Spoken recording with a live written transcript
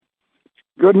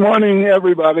Good morning,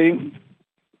 everybody.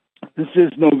 This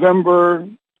is November,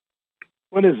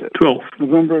 what is it? 12th.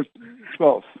 November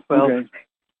 12th. Okay.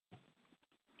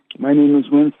 My name is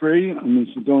Wynn. I'm in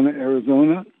Sedona,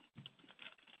 Arizona.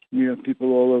 We have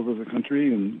people all over the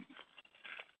country and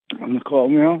on the call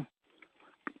now.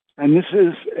 And this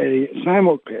is a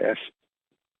simulcast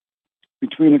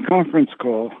between a conference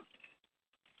call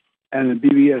and a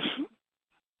BBS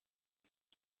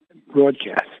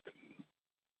broadcast.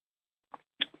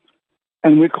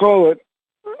 And we call it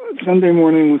Sunday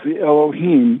Morning with the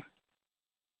Elohim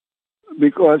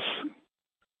because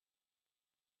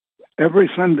every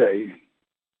Sunday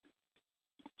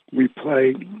we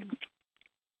play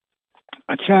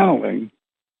a channeling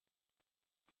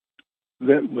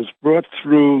that was brought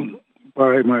through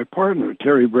by my partner,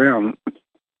 Terry Brown,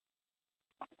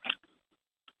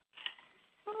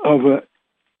 of an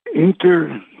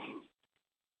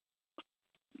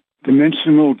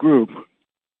interdimensional group.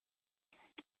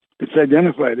 It's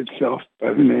identified itself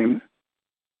by the name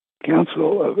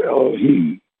Council of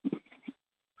Elohim,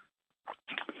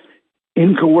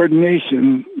 in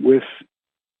coordination with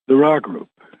the Ra group.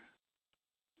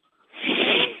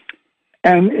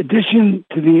 And in addition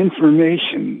to the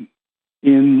information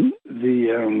in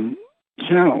the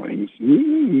channelings,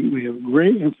 we have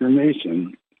great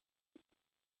information.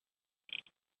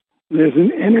 There's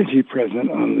an energy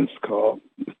present on this call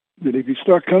that if you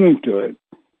start coming to it,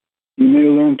 you may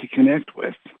learn to connect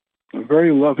with a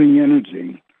very loving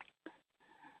energy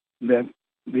that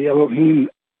the Elohim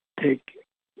take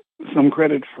some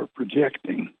credit for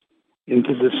projecting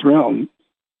into this realm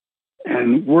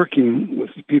and working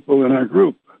with the people in our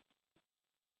group.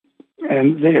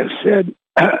 And they have said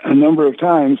a number of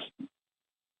times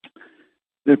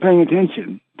they're paying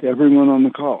attention to everyone on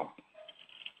the call.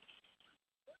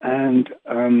 And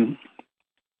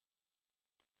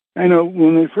I know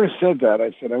when they first said that,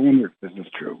 I said, I wonder if this is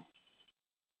true.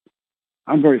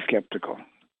 I'm very skeptical.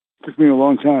 It took me a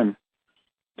long time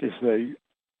to say,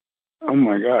 oh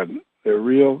my God, they're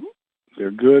real,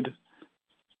 they're good,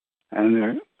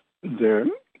 and they're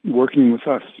working with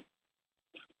us.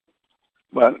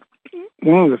 But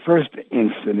one of the first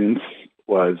incidents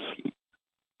was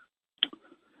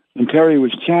when Terry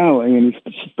was channeling and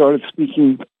he started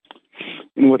speaking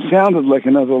in what sounded like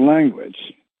another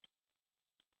language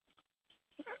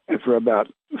for about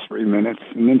 3 minutes,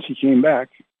 and then she came back,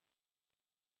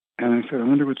 and I said, I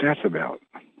wonder what that's about.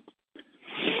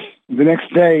 The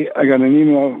next day, I got an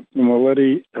email from a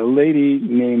lady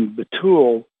named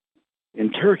Batul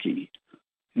in Turkey,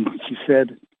 and she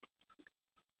said,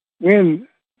 Wynn,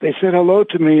 they said hello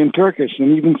to me in Turkish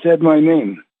and even said my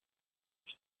name.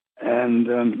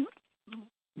 And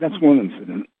that's one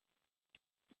incident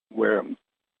where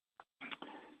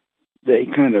they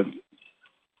kind of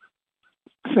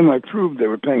semi-proved they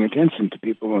were paying attention to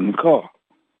people on the call.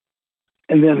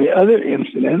 And then the other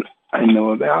incident I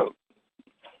know about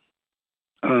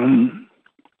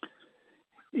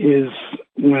is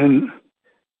when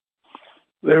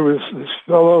there was this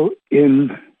fellow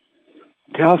in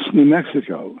Taos, New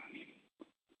Mexico,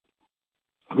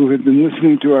 who had been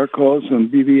listening to our calls on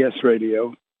BBS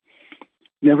radio,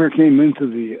 never came into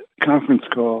the conference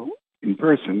call in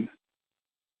person,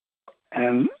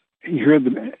 and he heard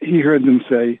them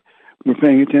say, we're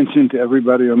paying attention to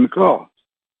everybody on the call.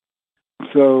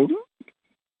 So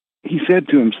he said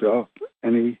to himself,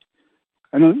 and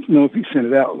I don't know if he said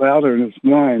it out loud or in his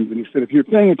mind, but he said, if you're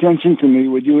paying attention to me,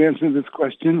 would you answer this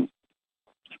question?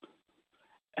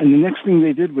 And the next thing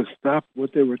they did was stop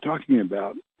what they were talking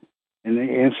about, and they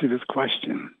answered his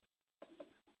question.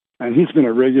 And he's been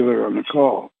a regular on the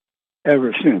call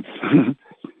ever since.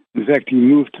 In fact, he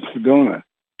moved to Sedona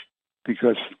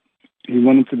because he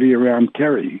wanted to be around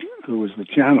Terry, who was the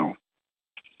channel.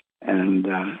 And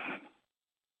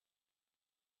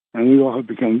we all have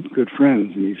become good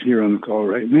friends, and he's here on the call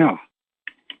right now.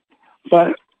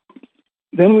 But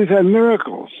then we've had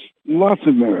miracles, lots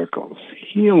of miracles,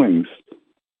 healings.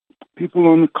 People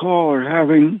on the call are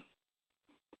having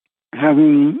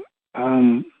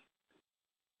some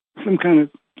kind of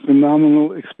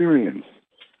phenomenal experience.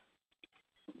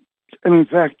 And in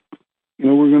fact,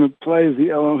 we're going to play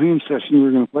the Elohim session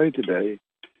we're going to play today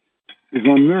is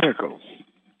on miracles.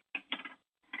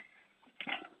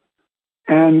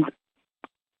 And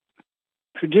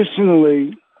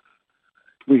traditionally,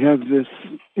 we have this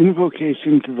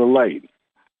invocation to the light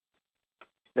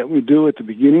that we do at the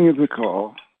beginning of the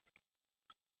call.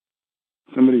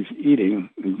 Somebody's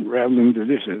eating and rattling their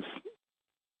dishes.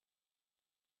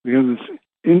 We have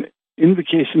this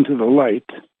invocation to the light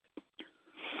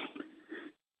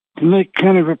to make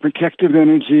kind of a protective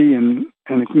energy and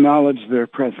acknowledge their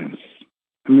presence.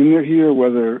 I mean, they're here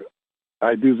whether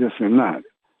I do this or not,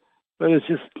 but it's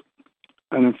just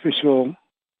an official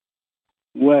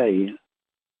way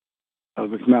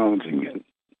of acknowledging it.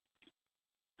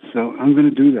 So I'm going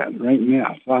to do that right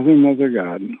now. Father, Mother,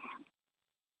 God,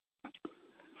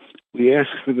 we ask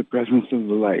for the presence of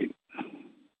the light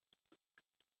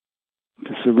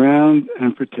to surround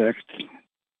and protect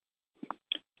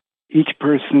each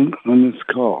person on this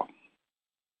call.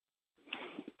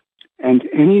 And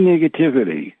any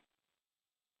negativity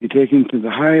be taken to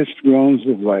the highest realms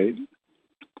of light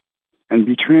and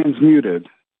be transmuted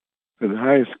for the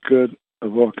highest good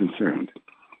of all concerned.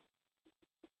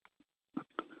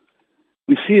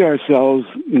 We see ourselves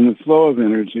in the flow of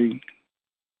energy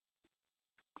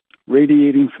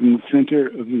radiating from the center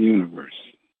of the universe,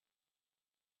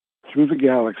 through the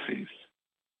galaxies,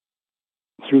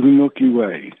 through the Milky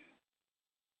Way,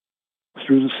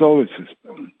 through the solar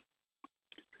system,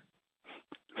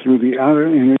 through the outer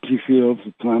energy fields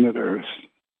of planet Earth,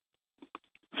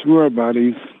 through our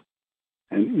bodies,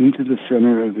 and into the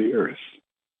center of the Earth.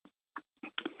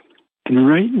 And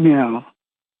right now,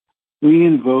 we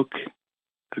invoke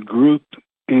a group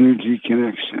energy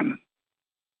connection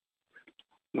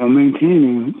while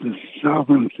maintaining the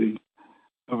sovereignty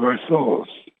of our souls.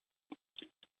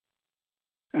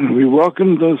 And we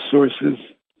welcome those sources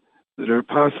that are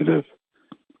positive,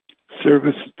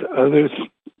 service to others,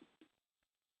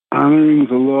 honoring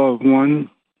the law of one,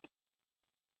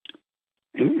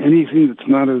 and anything that's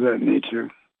not of that nature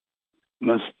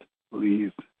must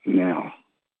leave now.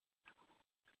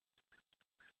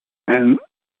 And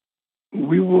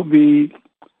we will be,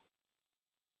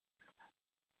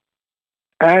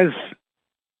 as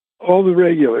all the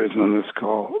regulars on this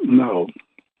call know,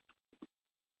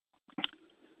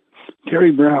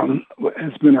 Terry Brown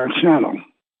has been our channel,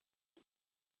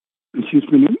 and she's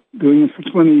been doing it for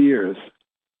 20 years.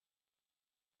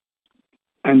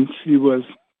 And she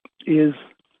is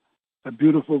a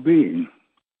beautiful being.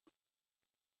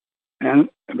 And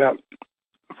about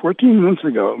 14 months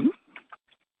ago,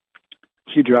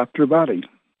 she dropped her body.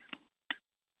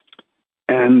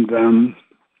 And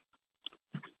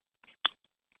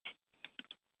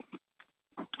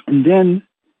then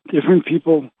different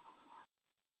people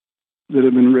that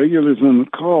have been regulars on the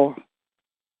call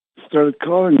started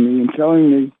calling me and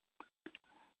telling me,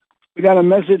 we got a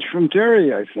message from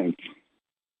Terry, I think.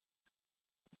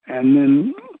 And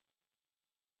then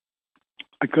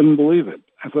I couldn't believe it.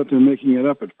 I thought they were making it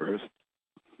up at first.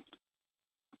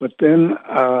 But then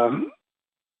I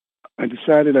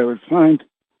decided I would find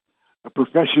a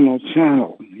professional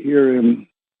channel here in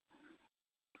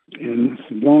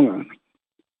Sedona.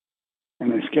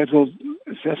 And I scheduled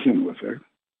a session with her.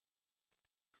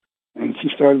 And she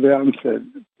started out and said,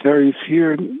 Terry's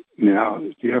here now.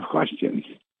 Do you have questions?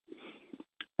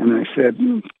 And I said,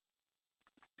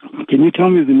 can you tell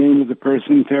me the name of the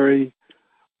person, Terry,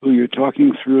 who you're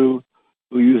talking through,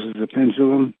 who uses a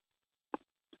pendulum?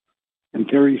 And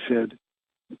Terry said,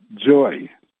 Joy.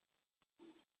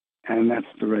 And that's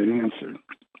the right answer.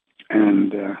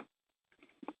 And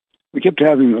we kept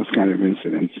having those kind of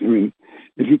incidents. I mean,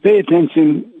 if you pay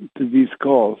attention to these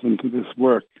calls and to this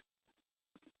work,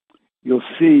 you'll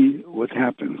see what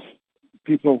happens.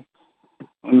 People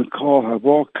on the call have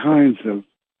all kinds of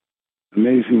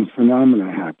amazing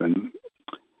phenomena happen,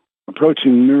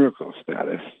 approaching miracle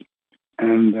status.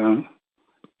 And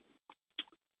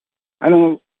I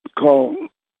don't call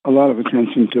a lot of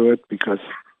attention to it because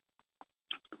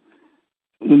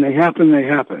when they happen,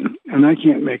 and I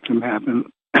can't make them happen.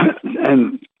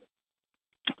 And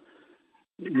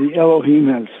the Elohim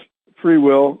has free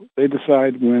will. They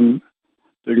decide when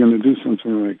they're going to do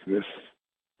something like this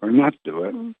or not do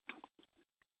it.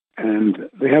 And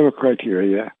they have a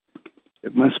criteria.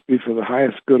 It must be for the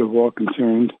highest good of all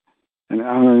concerned and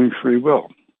honoring free will.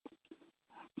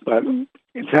 But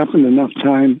it's happened enough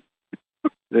time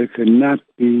that it could not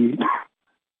be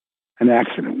an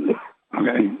accident.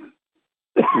 Okay?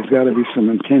 There's got to be some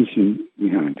intention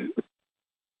behind it.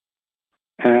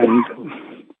 And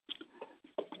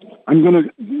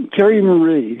Terry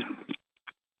Marie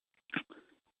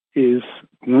is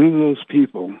one of those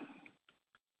people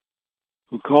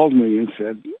who called me and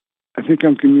said, I think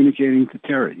I'm communicating to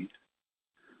Terry.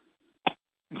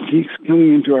 He's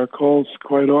coming into our calls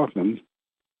quite often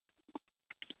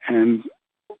and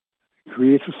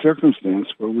creates a circumstance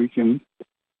where we can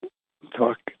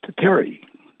talk to Terry.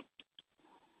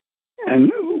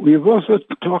 And we've also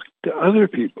talked to other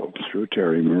people through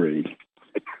Terry Marie.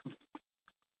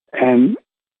 And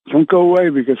don't go away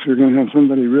because we're going to have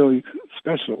somebody really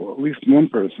special, at least one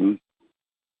person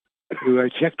who I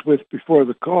checked with before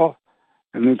the call,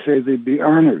 and they'd say they'd be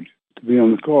honored to be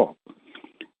on the call.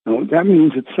 Now, that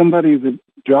means that somebody that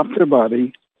dropped their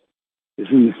body is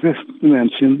in the fifth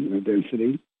dimension, or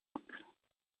density,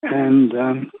 and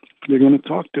they're going to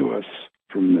talk to us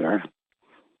from there,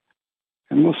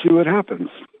 and we'll see what happens.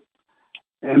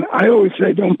 And I always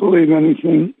say, don't believe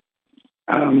anything.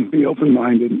 Be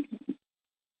open-minded.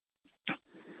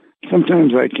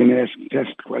 Sometimes I can ask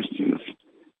test questions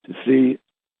to see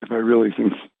if I really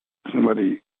think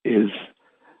somebody is,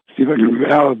 see if I can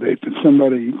validate that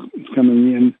somebody is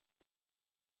coming in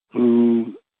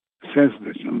who says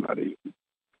there's somebody.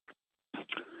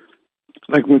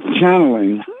 Like with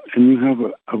channeling, and you have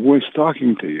a voice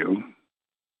talking to you,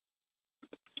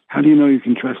 how do you know you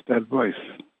can trust that voice?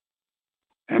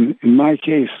 And in my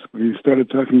case, when you started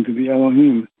talking to the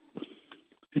Elohim,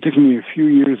 it took me a few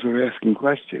years of asking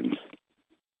questions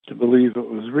to believe it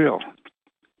was real.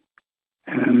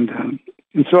 And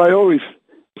so I always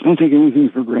don't take anything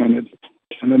for granted,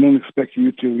 and I don't expect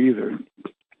you to either.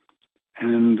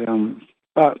 And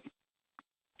but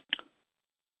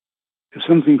if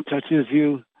something touches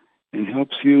you and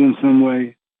helps you in some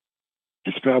way,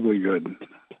 it's probably good.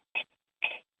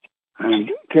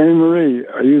 Terry Marie,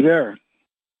 are you there?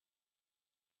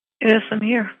 Yes, I'm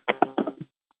here.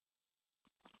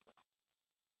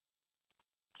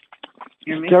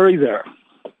 Hear me? Terry there.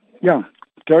 Yeah.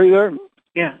 Terry there?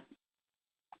 Yeah.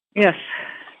 Yes.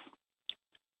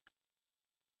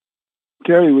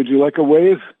 Terry, would you like a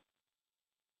wave?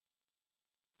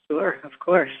 Sure, of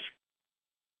course.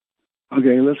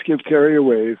 Okay, let's give Terry a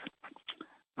wave.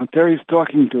 Now, Terry's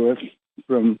talking to us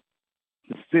from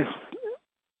the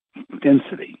fifth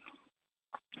density.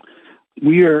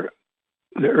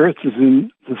 The Earth is in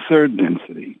the third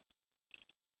density.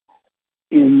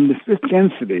 In the fifth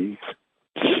density,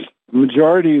 the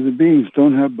majority of the beings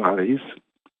don't have bodies.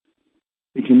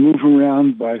 They can move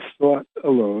around by thought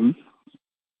alone.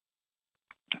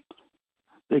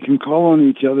 They can call on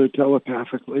each other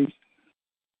telepathically.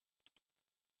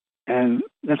 And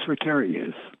that's where Terry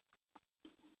is.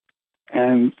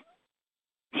 And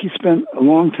he spent a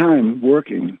long time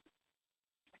working.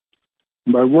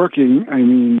 By working, I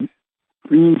mean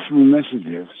bringing through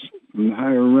messages from the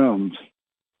higher realms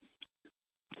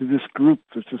to this group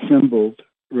that's assembled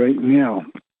right now.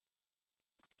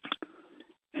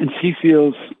 And she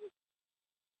feels,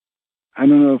 I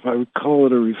don't know if I would call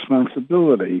it a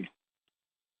responsibility,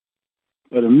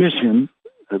 but a mission,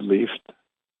 at least,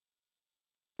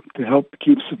 to help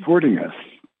keep supporting us.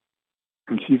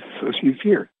 And she's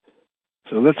here.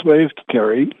 So let's wave to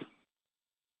Terry.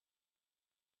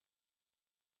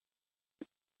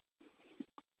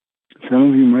 Some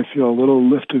of you might feel a little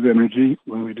lift of energy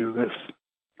when we do this.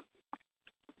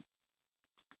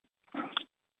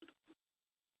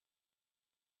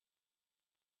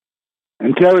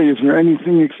 And Terry, is there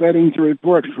anything exciting to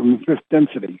report from the fifth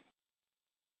density?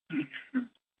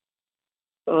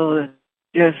 Oh,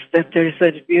 just that there's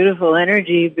such beautiful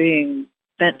energy being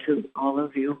sent to all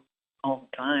of you all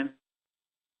the time.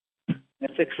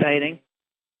 It's exciting.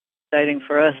 Exciting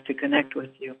for us to connect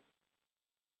with you.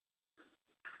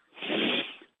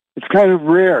 It's kind of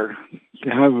rare to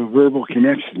have a verbal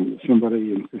connection with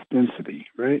somebody in fifth density,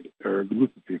 right? Or a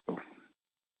group of people.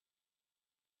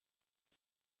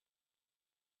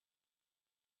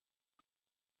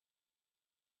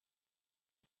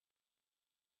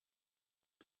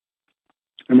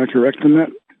 Am I correct in that?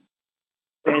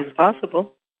 It's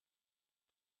possible.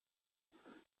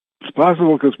 It's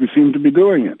possible because we seem to be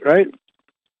doing it, right?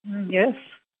 Yes.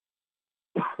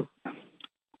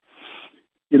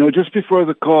 You know, just before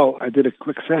the call, I did a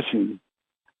quick session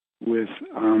with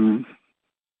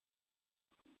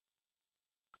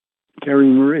Terry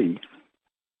Marie.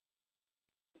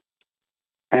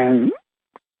 And,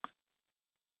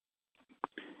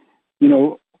 you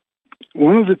know,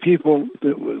 one of the people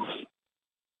that was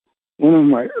one of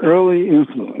my early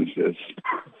influences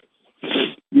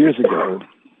years ago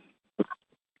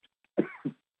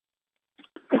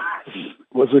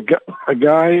was a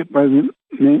guy by the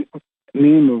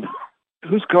name of,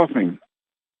 who's coughing?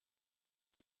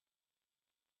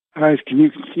 Guys, can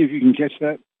you see if you can catch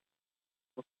that?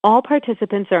 All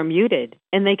participants are muted,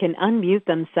 and they can unmute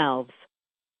themselves.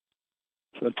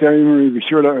 So Terry Marie, be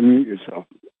sure to unmute yourself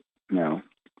now.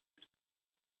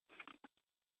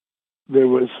 There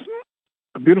was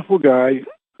a beautiful guy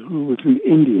who was an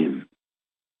Indian,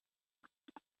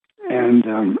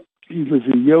 and he was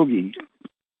a yogi.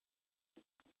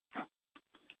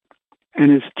 And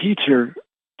his teacher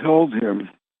told him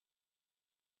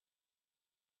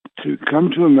to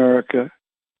come to America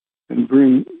and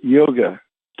bring yoga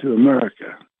to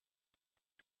America.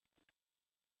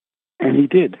 And he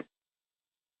did.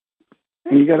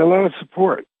 And he got a lot of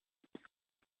support.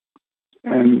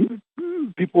 And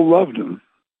people loved him.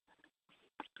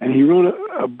 And he wrote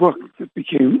a book that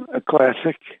became a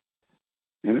classic,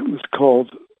 and it was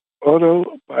called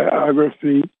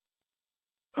Autobiography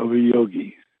of a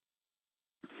Yogi.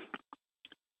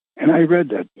 And I read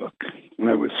that book when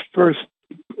I was first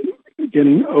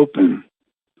getting open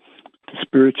to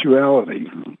spirituality.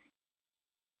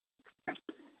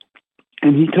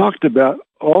 And he talked about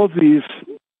all these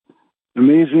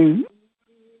amazing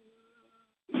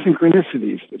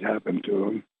synchronicities that happened to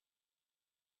him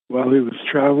while he was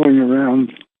traveling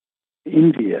around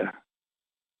India,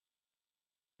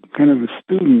 kind of a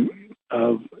student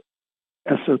of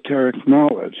esoteric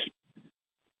knowledge.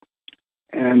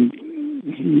 And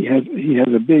he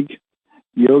has a big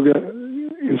yoga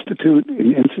institute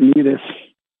in Encinitas.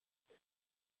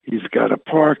 He's got a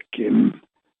park in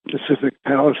Pacific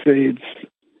Palisades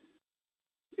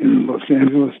in Los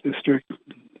Angeles district.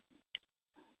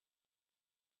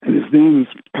 And his name is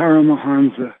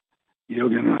Paramahansa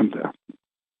Yogananda.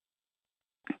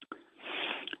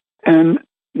 And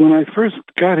when I first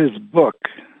got his book,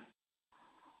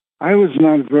 I was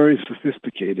not very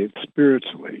sophisticated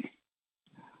spiritually.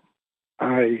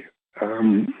 I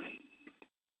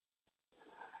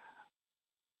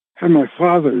had my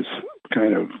father's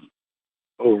kind of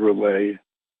overlay,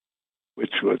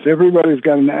 which was everybody's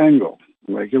got an angle,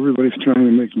 like everybody's trying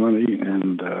to make money.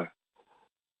 And I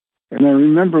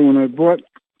remember when I bought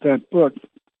that book,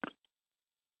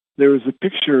 there was a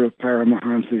picture of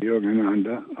Paramahansa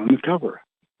Yogananda on the cover.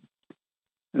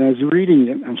 And I was reading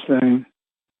it, and I'm saying,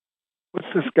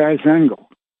 what's this guy's angle?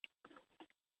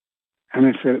 And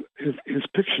I said, his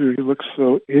picture, he looks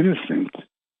so innocent.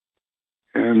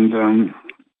 And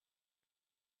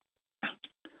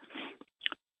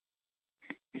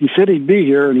he said he'd be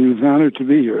here, and he was honored to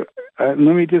be here. Let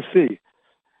me just see.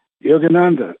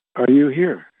 Yogananda, are you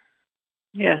here?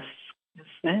 Yes,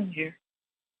 I'm here.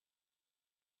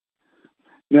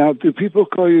 Now, do people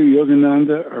call you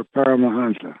Yogananda or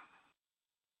Paramahansa?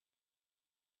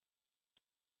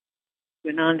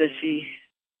 Yogananda-si.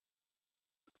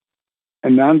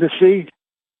 Anandasi?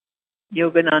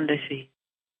 Yogananda-si.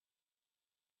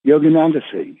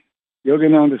 Yogananda-si.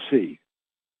 Yogananda-si.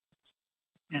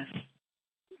 Yes.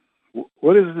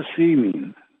 What does the C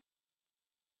mean?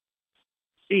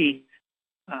 Si.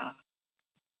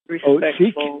 Respectful. Oh,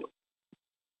 Sikh?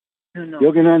 No.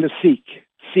 Yogananda Sikh.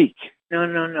 Sikh.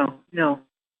 No.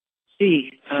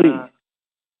 Si. C.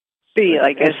 C,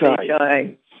 like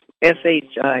S-H-I.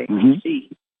 S-H-I. Mm-hmm. C.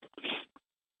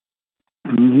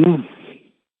 Mm-hmm.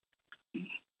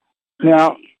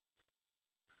 Now,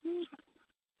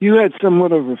 you had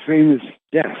somewhat of a famous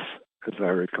death, as I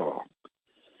recall.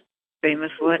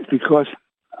 Famous what? Because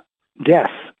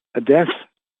death. A death?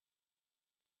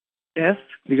 Death?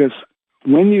 Because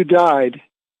when you died,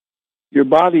 your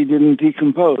body didn't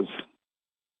decompose.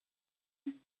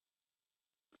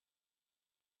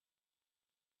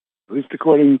 At least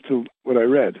according to what I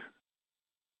read.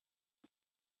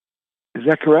 Is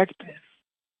that correct?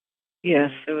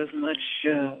 Yes, there was much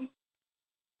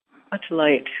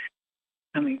light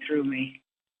coming through me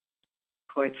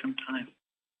quite some time.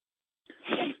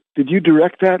 Did you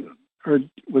direct that, or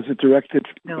was it directed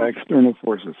by external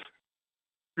forces?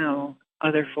 No,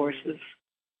 other forces.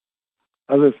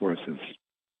 Other forces.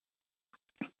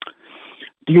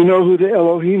 Do you know who the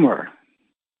Elohim are?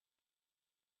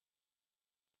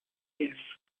 Yes.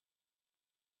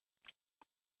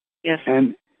 Yes.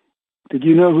 And did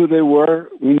you know who they were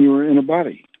when you were in a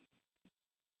body?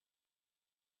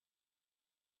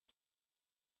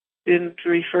 Didn't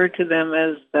refer to them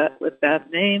as that with that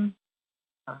name.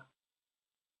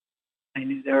 I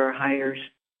knew there were higher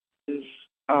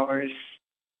powers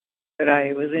that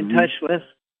I was in touch with.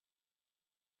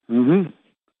 Mm-hmm.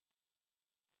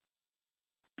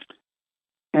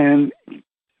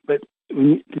 But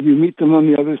did you meet them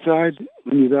on the other side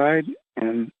when you died,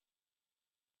 and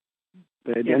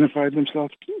they identified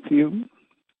themselves to you?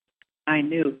 I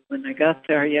knew when I got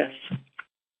there, yes.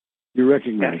 You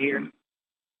recognized them?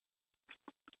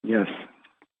 Yes.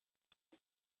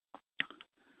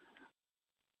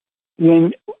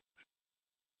 When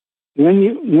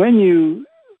you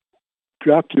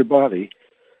dropped your body,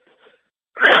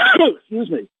 excuse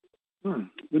me,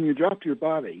 when you dropped your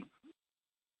body,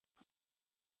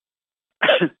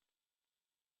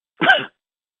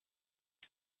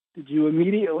 did you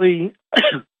immediately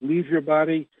leave your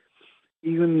body,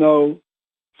 even though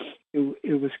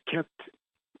it was kept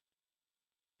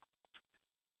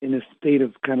in a state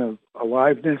of kind of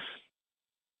aliveness?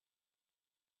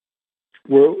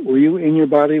 Were you in your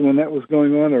body when that was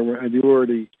going on, or had you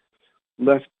already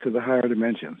left to the higher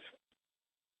dimensions?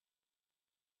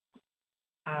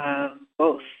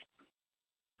 Both.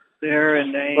 There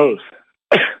and Both.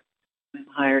 in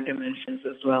higher dimensions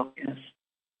as well, yes.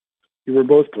 You were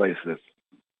both places.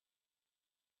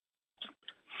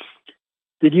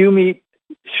 Did you meet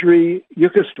Sri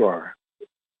Yukaswar?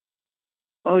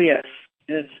 Oh, yes.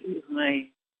 Yes, he was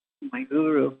my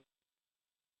guru.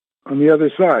 On the other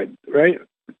side, right?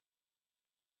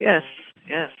 Yes,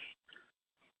 yes.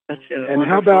 That's a And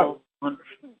wonderful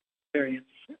experience.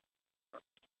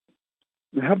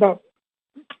 How about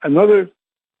another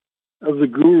of the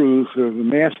gurus or the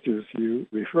masters you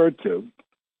referred to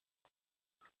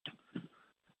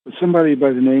was somebody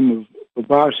by the name of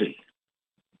Babaji.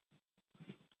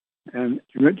 And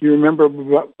do you remember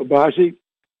Babaji?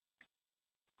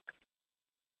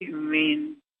 You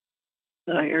mean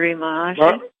Lahiri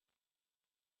Mahasaya?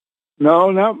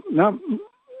 No,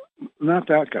 not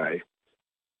that guy.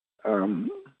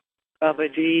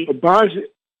 Babaji.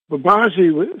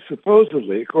 Babaji was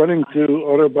supposedly, according to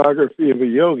Autobiography of a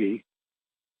Yogi,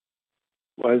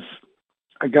 was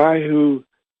a guy who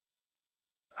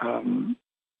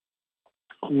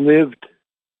lived.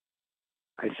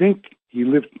 I think he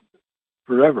lived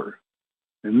forever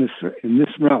in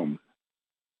this realm,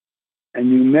 and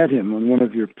you met him on one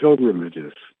of your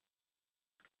pilgrimages,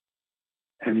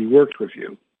 and he worked with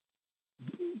you.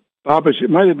 Babaji,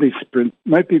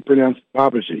 might be pronounced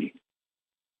Babaji.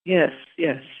 Yes,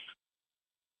 yes.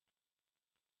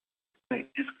 Right,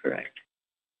 that's correct.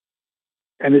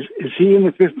 And is he in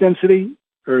the fifth density,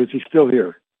 or is he still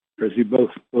here, or is he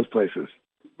both places?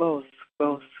 Both.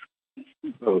 Both.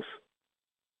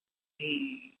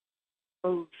 He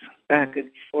goes back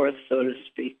and forth, so to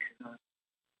speak.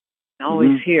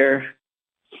 Always here.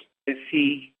 If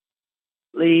he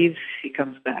leaves, he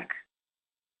comes back.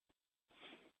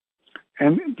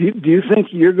 And do you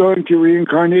think you're going to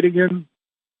reincarnate again?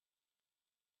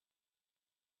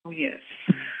 Oh, yes.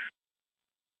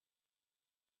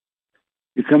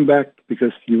 You come back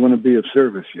because you want to be of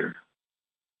service here.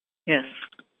 Yes.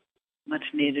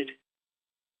 Much needed.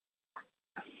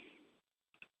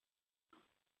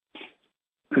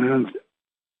 And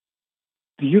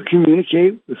do you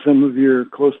communicate with some of your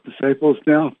close disciples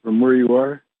now from where you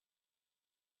are?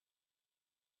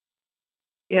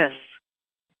 Yes.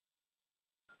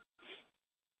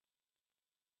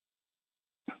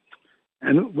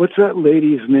 And what's that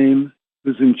lady's name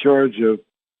who's in charge of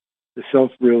the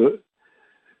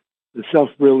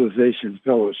Self-Realization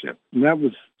Fellowship? And that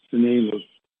was the name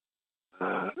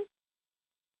of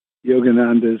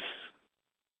Yogananda's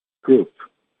group,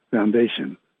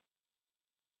 foundation.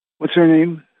 What's her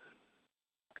name?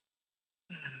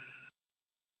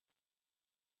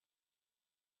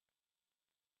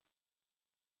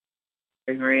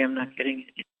 Gregory, I'm not getting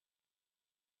it.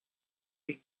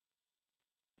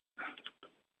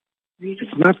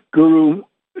 It's not Guru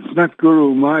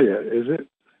Maya, is it?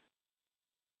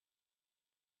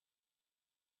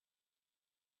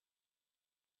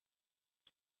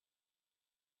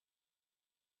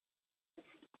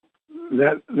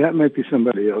 That might be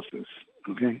somebody else's.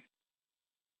 Okay.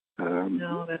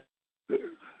 No, that.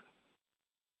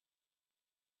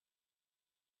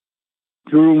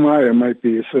 Guru Maya might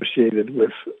be associated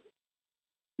with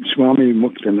Swami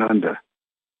Muktananda,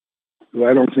 who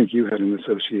I don't think you had an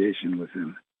association with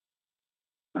him.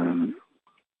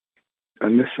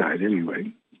 On this side,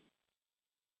 anyway.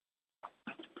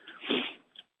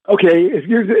 Okay, if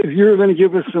you're going to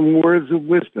give us some words of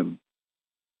wisdom,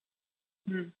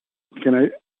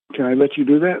 can I let you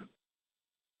do that?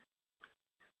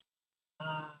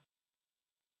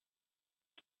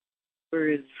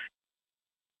 Words.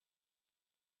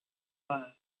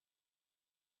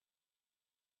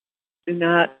 Do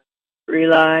not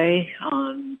rely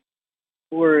on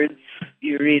words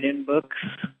you read in books.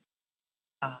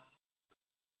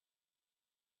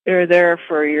 They're there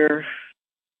for your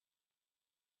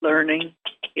learning,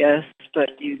 yes,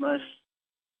 but you must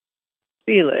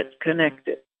feel it, connect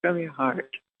it from your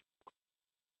heart.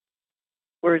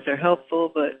 Words are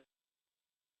helpful, but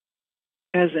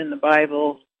as in the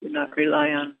Bible, do not rely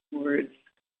on words.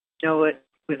 Know it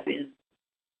within.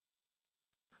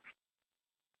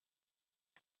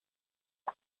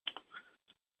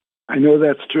 I know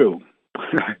that's true.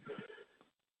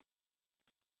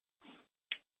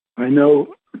 I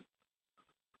know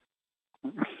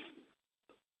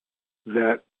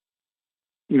that,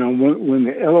 when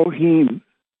the Elohim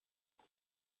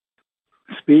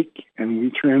speak and we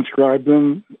transcribe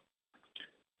them,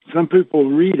 some people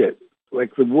read it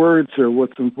like the words are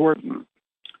what's important.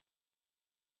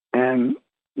 And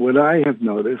what I have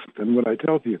noticed and what I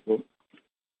tell people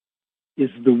is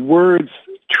the words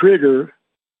trigger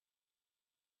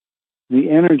the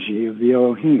energy of the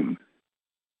Elohim,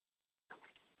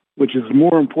 which is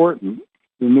more important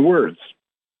than the words.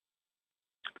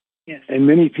 Yes. And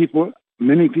many people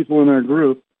in our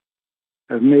group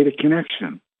have made a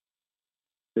connection.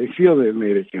 They feel they've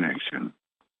made a connection.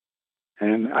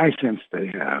 And I sense they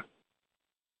have.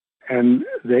 And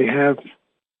they have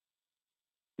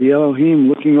the Elohim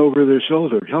looking over their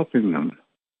shoulder, helping them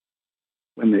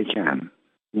when they can,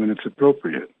 when it's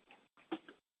appropriate.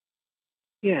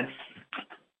 Yes.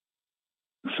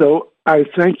 So I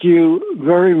thank you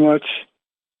very much,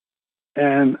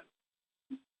 and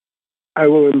I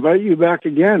will invite you back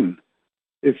again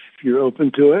if you're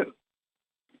open to it.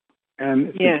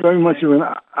 And it's very much of an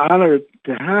honor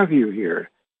to have you here.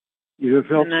 You have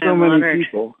helped so many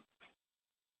people.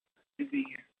 To be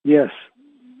here. Yes.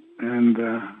 And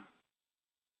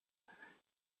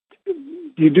do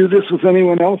you do this with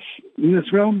anyone else in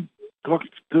this realm? Talk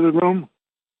to the realm?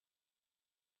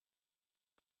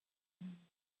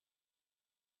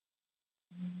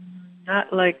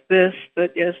 Not like this,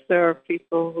 but yes, there are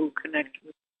people who connect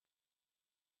with.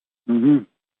 Mm-hmm.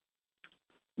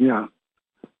 Yeah.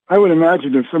 I would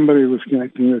imagine if somebody was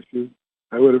connecting with you,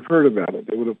 I would have heard about it.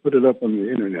 They would have put it up on the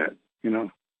internet, you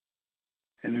know.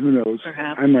 And who knows?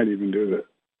 Perhaps. I might even do that.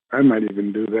 I might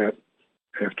even do that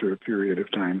after a period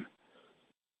of time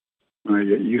when I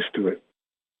get used to it.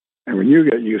 And when you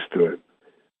get used to it.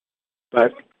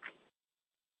 But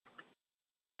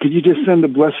could you just send a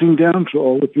blessing down to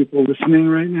all the people listening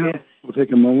right now? Yes. We'll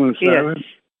take a moment of silence.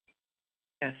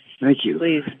 Yes. Thank you.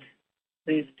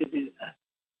 Please do that.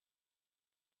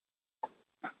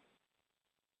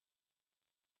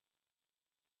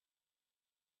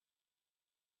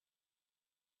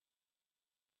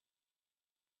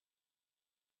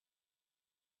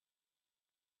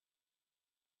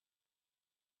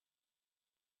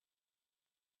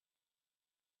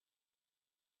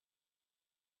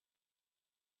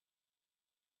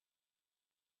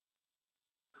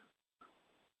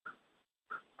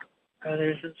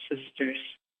 Brothers and sisters,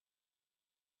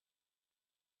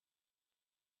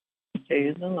 stay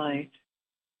in the light,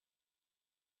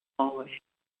 always.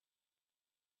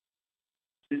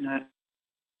 Do not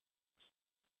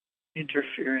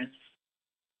interference.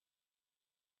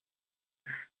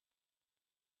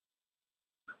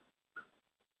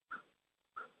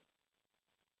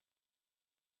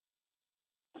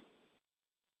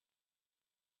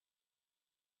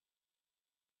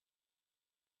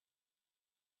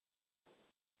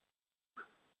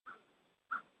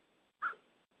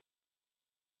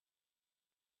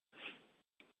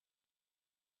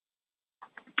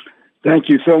 Thank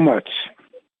you so much.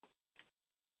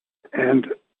 And,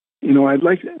 you know, I'd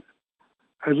like to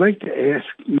ask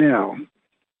now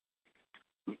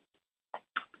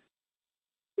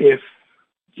if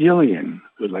Jillian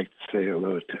would like to say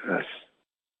hello to us.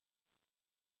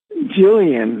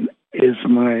 Jillian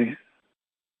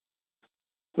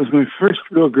was my first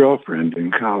real girlfriend in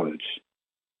college.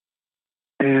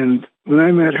 And when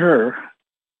I met her,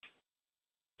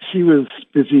 she was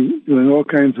busy doing all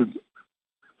kinds of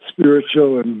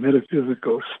spiritual and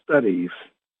metaphysical studies.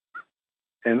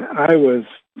 And I was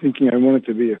thinking I wanted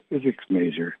to be a physics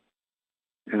major.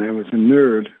 And I was a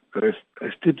nerd, but I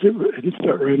did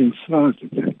start writing songs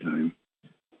at that time.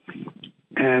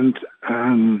 And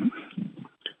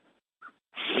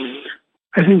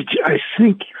I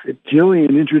think that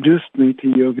Jillian introduced me to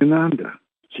Yogananda.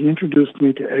 She introduced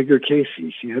me to Edgar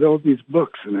Cayce. She had all these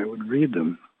books, and I would read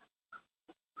them.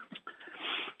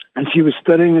 And she was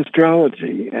studying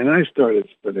astrology, and I started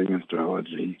studying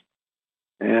astrology.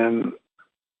 And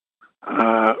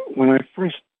when I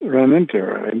first ran into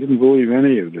her, I didn't believe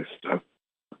any of this stuff.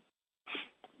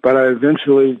 But I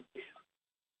eventually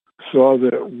saw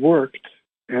that it worked.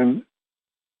 And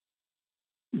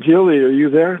Jilly, are you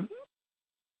there?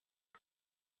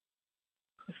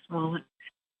 Just a moment.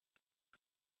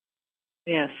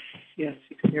 Yes, he's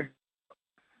here.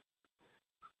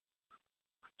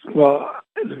 Well,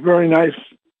 it's very nice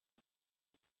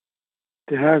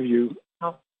to have you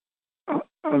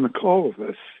on the call with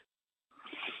us.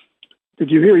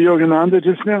 Did you hear Yogananda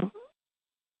just now?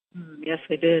 Yes,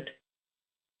 I did.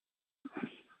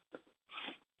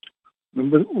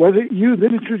 But was it you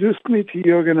that introduced me to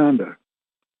Yogananda?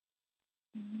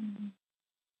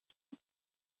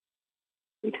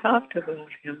 We talked about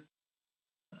him.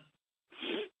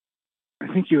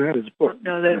 I think you had his book.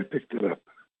 No, that I picked it up.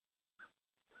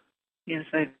 Yes,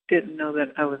 I didn't know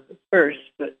that I was the first,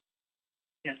 but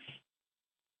yes.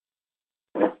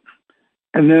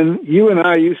 And then you and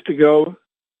I used to go,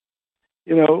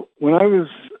 you know, when I was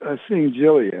seeing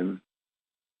Jillian,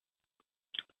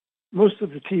 most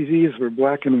of the TVs were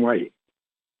black and white,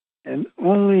 and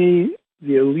only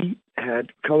the elite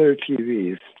had color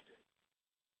TVs.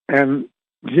 And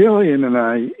Jillian and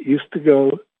I used to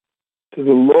go to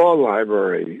the law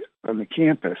library on the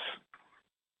campus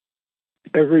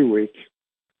every week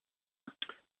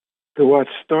to watch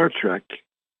Star Trek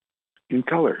in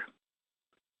color.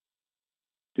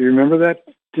 Do you remember that,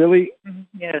 Tilly?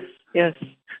 Yes, yes.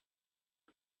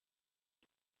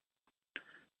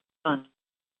 Fun.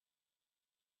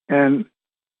 And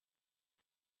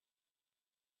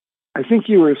I think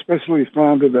you were especially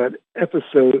fond of that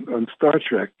episode on Star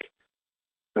Trek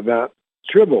about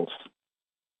tribbles.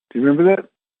 Do you remember that?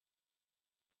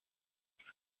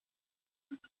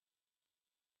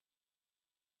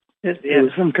 Yes. It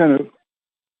was some kind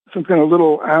of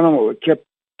little animal that kept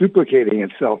duplicating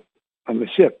itself on the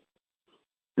ship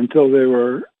until they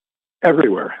were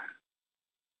everywhere.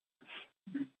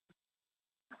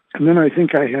 And then I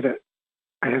think I had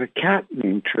a cat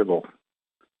named Tribble.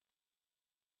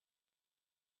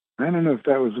 I don't know if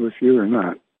that was with you or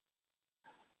not.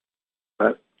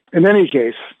 But in any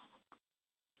case,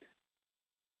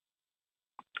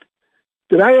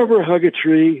 did I ever hug a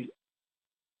tree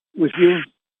with you?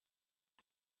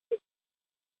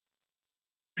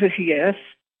 Yes.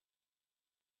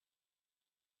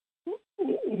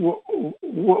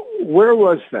 Where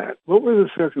was that? What were the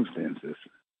circumstances?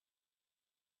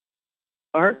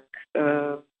 Park.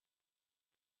 In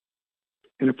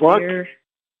a park?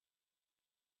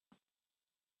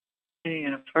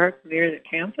 In a park near the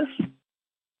campus.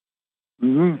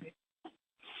 Mm-hmm.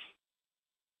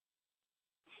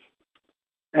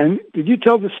 And did you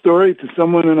tell the story to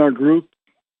someone in our group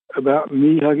about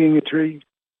me hugging a tree?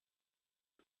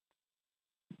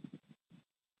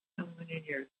 Someone in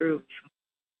your group.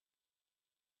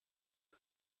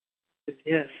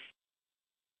 Yes.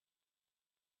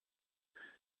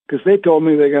 Because they told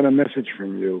me they got a message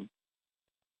from you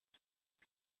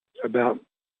about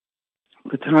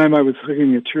the time I was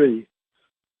hugging a tree.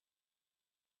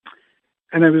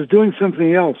 And I was doing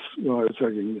something else while I was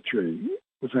hugging the tree.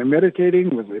 Was I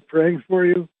meditating? Was I praying for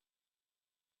you?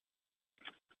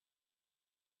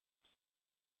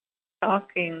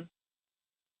 Talking.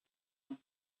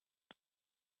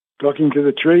 Talking to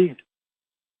the tree?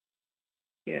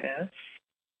 Yes.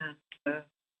 And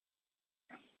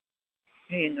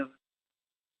being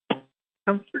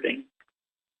comforting.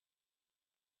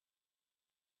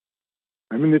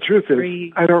 I mean, the truth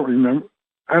is, I don't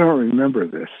remember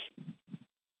this.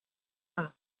 Huh.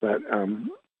 But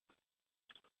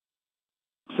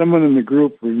someone in the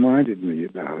group reminded me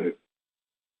about it.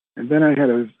 And then I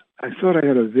thought I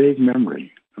had a vague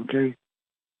memory, okay?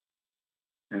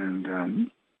 And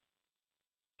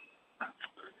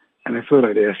I thought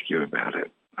I'd ask you about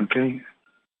it, okay?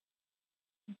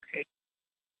 Okay.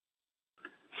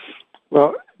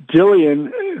 Well,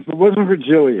 Jillian, if it wasn't for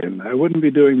Jillian, I wouldn't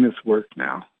be doing this work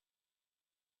now.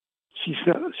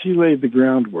 She laid the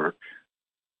groundwork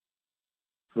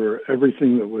for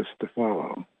everything that was to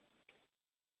follow.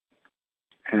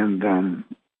 And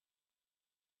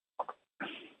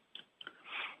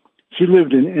she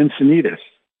lived in Encinitas,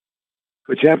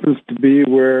 which happens to be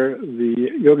where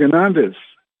the Yogananda's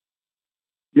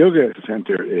Yoga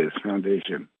Center is,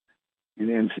 foundation, in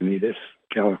Encinitas,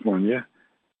 California,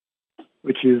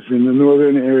 which is in the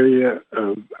northern area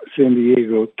of San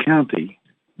Diego County.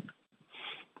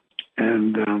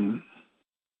 And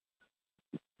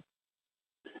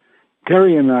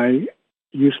Terry and I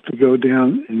used to go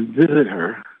down and visit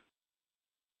her.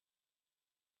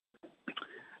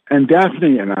 And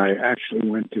Daphne and I actually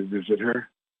went to visit her.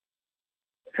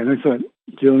 And I thought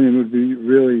Jillian would be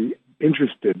really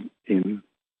interested in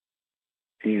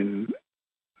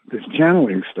this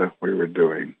channeling stuff we were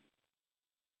doing,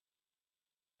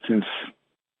 since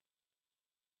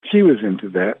she was into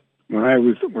that when I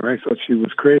thought she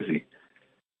was crazy.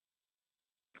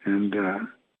 And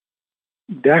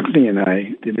Daphne and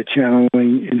I did a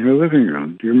channeling in her living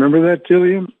room. Do you remember that,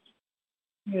 Jillian?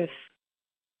 Yes.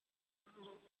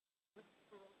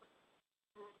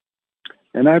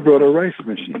 And I brought a rice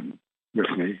machine with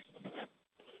me.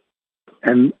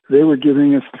 And they were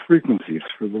giving us the frequencies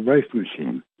for the rice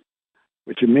machine,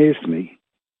 which amazed me.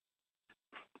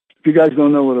 If you guys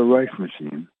don't know what a rice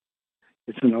machine,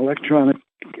 it's an electronic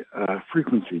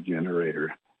frequency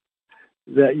generator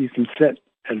that you can set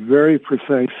at very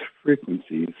precise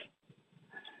frequencies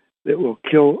that will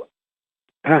kill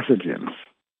pathogens.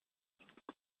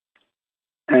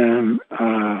 And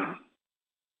a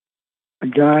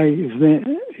guy,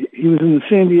 he was in the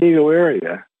San Diego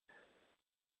area,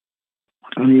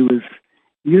 and he was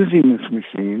using this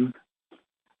machine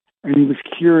and he was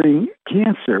curing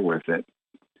cancer with it.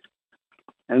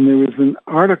 And there was an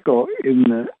article in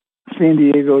the San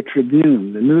Diego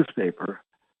Tribune, the newspaper,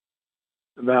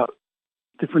 about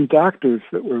different doctors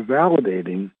that were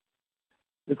validating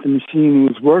that the machine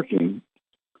was working.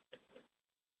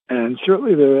 And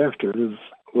shortly thereafter, his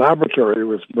laboratory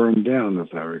was burned down,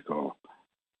 as I recall.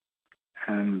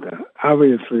 And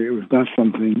obviously, it was not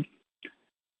something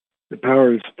the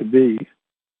powers to be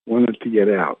wanted to get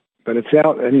out. But it's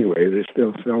out anyway. They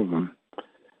still sell them.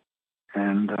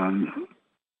 And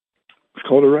it's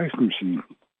called a rice machine.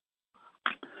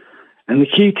 And the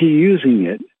key to using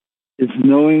it is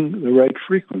knowing the right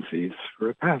frequencies for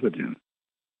a pathogen.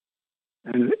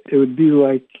 And it would be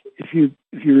like, if you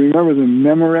remember the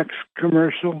Memorex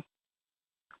commercial,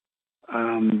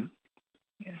 an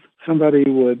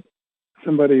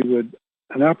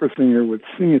opera singer would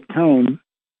sing a tone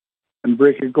and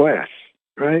break a glass,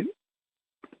 right?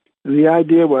 And the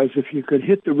idea was, if you could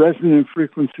hit the resonant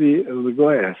frequency of the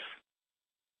glass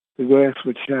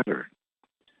would shatter.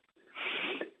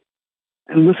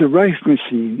 And with a rice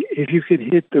machine, if you could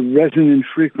hit the resonant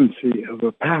frequency of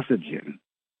a pathogen,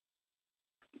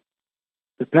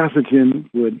 the pathogen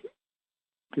would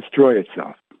destroy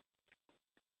itself,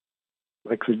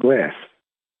 like the glass.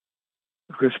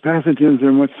 Because pathogens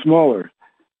are much smaller,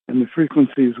 and the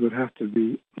frequencies would have to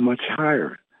be much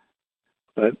higher.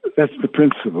 But that's the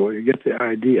principle. You get the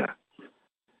idea.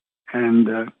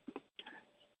 And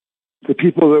the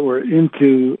people that were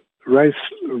into rice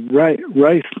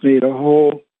made a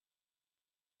whole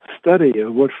study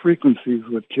of what frequencies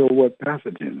would kill what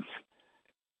pathogens.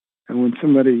 And when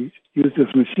somebody used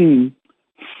this machine,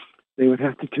 they would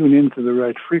have to tune into the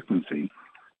right frequency.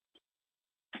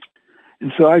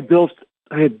 And so I had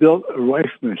built a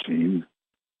rice machine,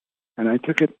 and I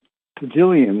took it to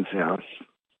Jillian's house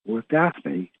with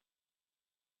Daphne,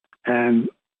 and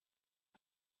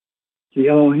the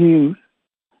Elohim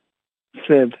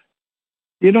said,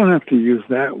 "You don't have to use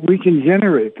that. We can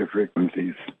generate the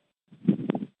frequencies."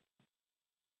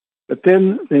 But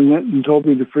then they went and told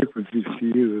me the frequencies to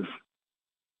use,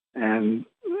 and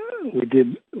we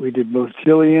did both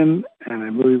Jillian and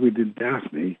I believe we did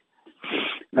Daphne.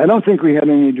 I don't think we had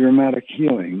any dramatic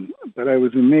healing, but I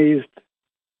was amazed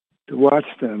to watch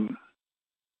them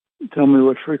tell me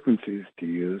what frequencies to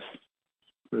use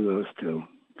for those two.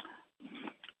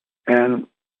 And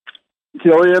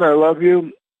Jillian, I love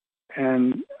you,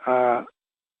 and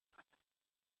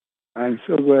I'm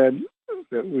so glad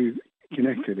that we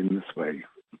connected in this way.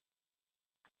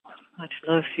 Much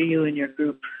love to you and your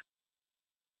group.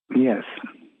 Yes.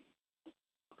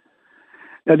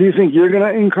 Now, do you think you're going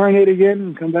to incarnate again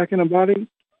and come back in a body?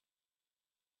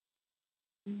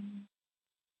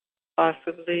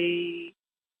 Possibly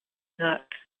not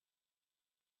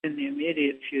in the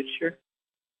immediate future.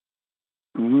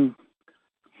 Mm-hmm.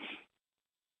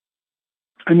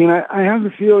 I mean, I have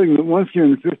the feeling that once you're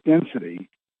in the fifth density,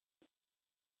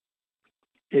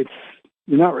 you're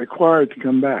not required to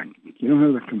come back. You don't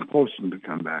have the compulsion to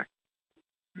come back.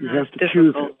 You have to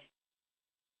choose it.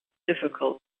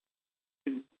 Difficult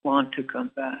to want to come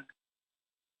back.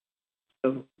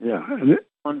 So yeah, and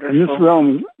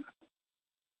wonderful.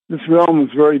 this realm is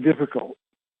very difficult.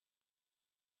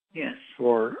 Yes.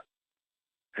 For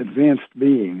advanced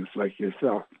beings like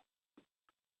yourself.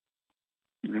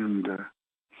 And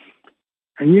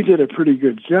you did a pretty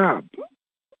good job.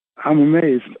 I'm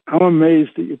amazed. I'm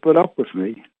amazed that you put up with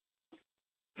me.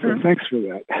 So thanks for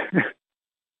that.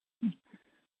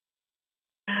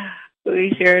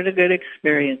 We shared a good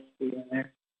experience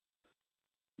together.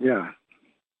 Yeah.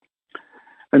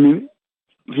 I mean,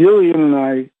 Jillian and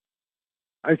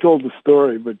I told the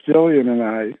story, but Jillian and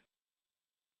I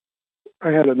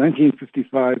had a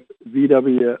 1955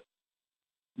 VW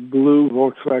blue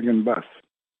Volkswagen bus.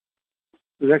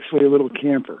 It was actually a little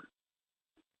camper.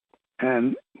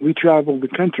 And we traveled the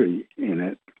country in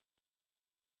it.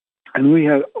 And we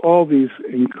had all these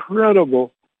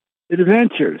incredible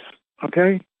adventures,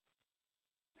 okay?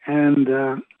 And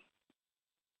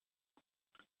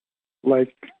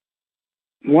like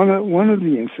one of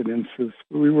the incidents was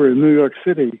we were in New York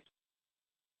City,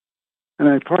 and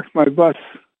I parked my bus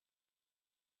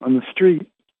on the street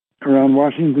around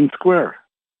Washington Square.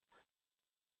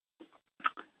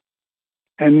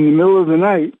 And in the middle of the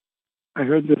night, I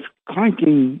heard this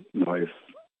clanking noise,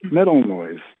 metal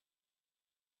noise.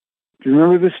 Do you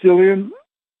remember this, Jillian?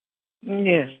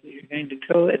 Yes, you're going to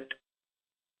tow it.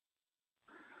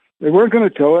 They weren't going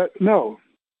to tow it, no.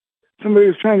 Somebody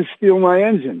was trying to steal my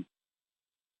engine.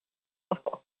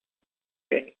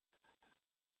 Okay.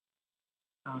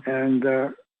 And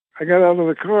I got out of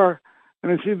the car,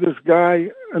 and I see this guy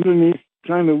underneath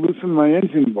trying to loosen my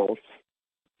engine bolts.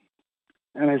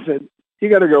 And I said, "You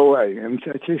got to go away." And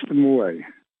I chased him away.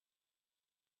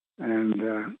 And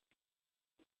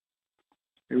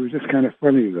it was just kind of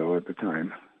funny, though, at the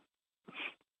time.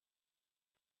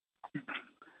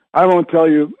 I won't tell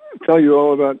you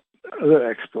all about other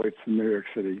exploits in New York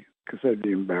City because I'd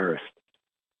be embarrassed.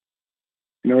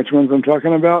 You know which ones I'm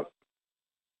talking about?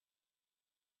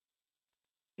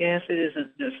 Yes, it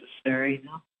isn't necessary,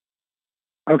 no.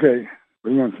 Okay,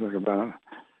 we won't talk about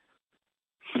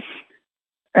it.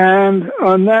 And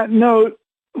on that note,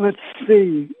 let's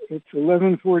see, it's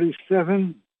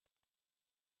 11:47.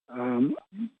 I'm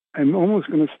almost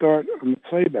going to start on the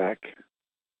playback.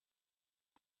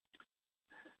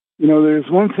 You know, there's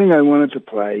one thing I wanted to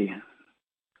play.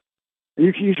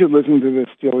 You should listen to this,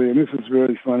 Jillian. This is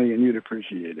really funny, and you'd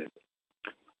appreciate it.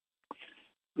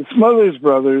 The Smothers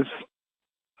Brothers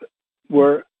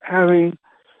were having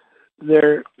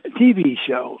their TV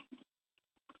show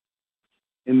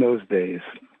in those days.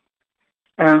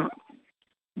 And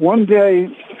one day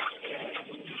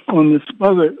on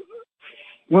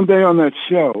that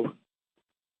show,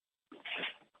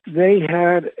 they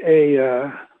had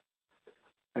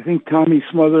I think Tommy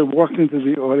Smother walked into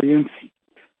the audience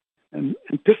and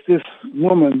picked this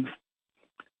woman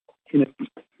in a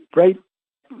bright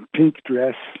pink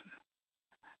dress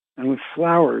and with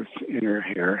flowers in her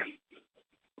hair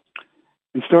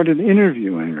and started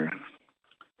interviewing her.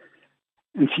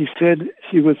 And she said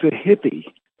she was a hippie.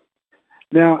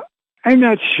 Now, I'm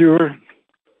not sure,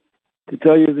 to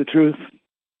tell you the truth,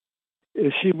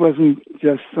 if she wasn't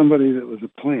just somebody that was a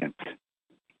plant.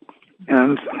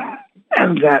 And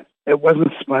that it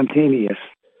wasn't spontaneous,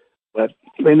 but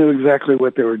they knew exactly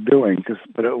what they were doing.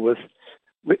 But it was,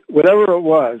 whatever it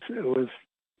was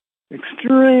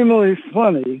extremely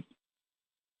funny.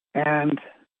 And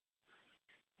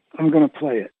I'm going to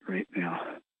play it right now.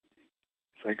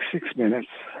 It's like 6 minutes.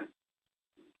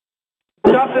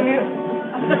 Stop the music.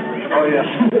 Oh, yeah.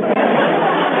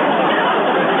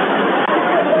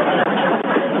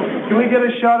 Can we get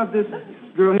a shot of this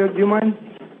girl here? Do you mind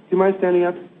standing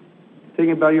up?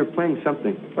 Thinking about you're playing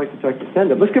something. I'd like to talk to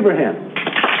stand up. Let's give her a hand.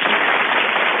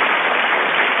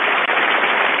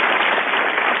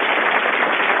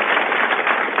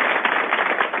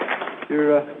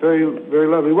 You're very, very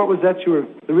lovely. What was that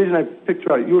the reason I picked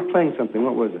her out, you were playing something.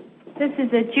 What was it? This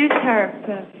is a juice harp.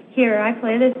 Here, I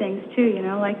play other things, too, you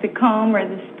know, like the comb or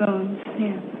the spoons,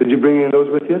 yeah. Did you bring any of those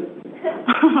with you?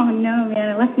 Oh, no, man,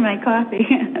 I left my coffee.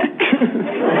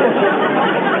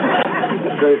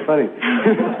 Very funny.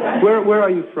 Where are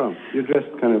you from? You're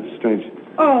dressed kind of strange.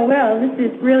 Oh, well, this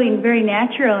is really very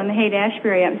natural in the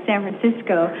Haight-Ashbury up in San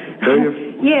Francisco.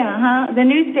 Yeah, The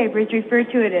newspapers refer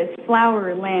to it as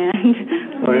Flower Land.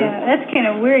 Oh, yeah? Yeah, that's kind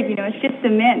of weird, you know. It's just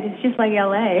cement. It's just like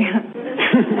L.A.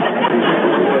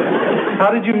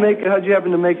 How'd you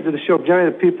happen to make it to the show?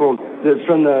 Generally, the people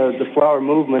from the flower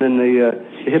movement and the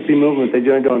hippie movement, they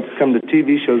generally don't come to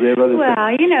TV shows. They have other things.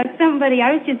 Well, you know,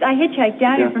 I hitchhiked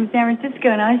down here from San Francisco,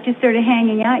 and I was just sort of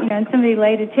hanging out, you know, and somebody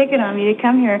laid a ticket on me to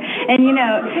come here. And, you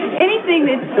know, anything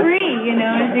that's free, you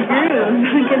know, is a groove.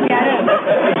 Because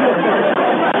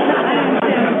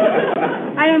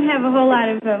I don't have a whole lot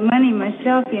of money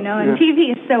myself, you know, and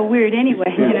TV is so weird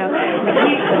anyway, you know.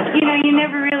 You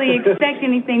never really expect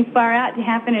anything far out to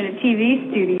happen in a TV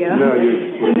studio.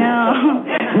 No.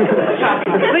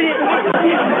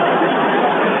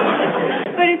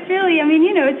 But it's really, I mean,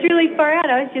 you know, it's really far out.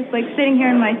 I was just like sitting here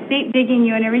in my seat digging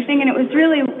you and everything, and it was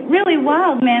really, really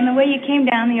wild, man, the way you came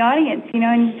down the audience, you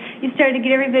know, and you started to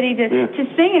get everybody to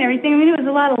sing and everything. I mean, it was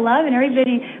a lot of love, and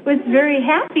everybody was very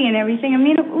happy and everything. I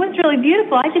mean, it was really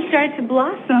beautiful. I just started to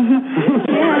blossom.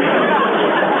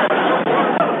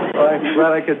 Well, I'm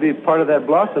glad I could be part of that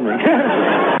blossoming.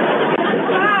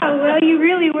 Wow, well, you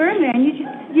really were, man.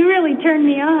 You really turned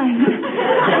me on.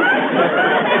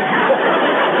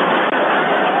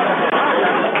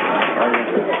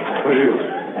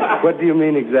 What do you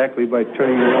mean exactly by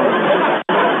turning you on?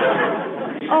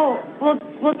 Oh, well,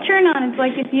 turn on is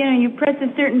like if, you know, you press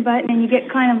a certain button and you get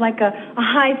kind of like a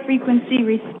high-frequency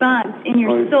response in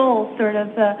your soul, sort of,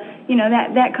 you know,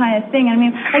 that kind of thing. I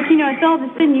mean, like, you know, it's all of a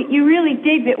sudden you really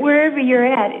dig that wherever you're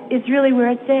at is really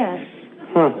where it's at.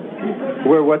 Huh.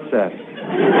 What's that?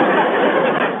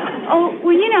 Oh,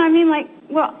 well, you know, I mean, like,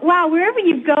 well, wow, wherever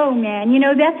you go, man, you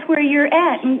know, that's where you're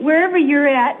at. And wherever you're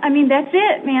at, I mean, that's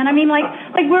it, man. I mean, like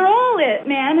we're all it,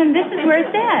 man, and this is where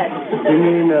it's at. You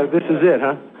mean this is it,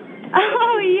 huh?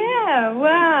 Oh, yeah,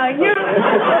 wow. You're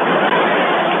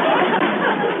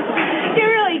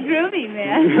really groovy,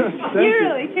 man. You're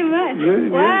really too much.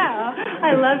 Wow,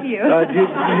 I love you.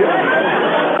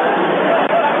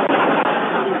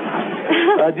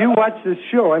 Do you watch this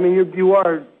show? I mean, you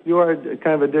are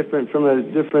kind of a different thing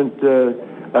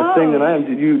than I am.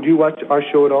 Do you watch our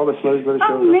show at all, the Smothers Brothers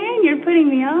show? Oh man, you're putting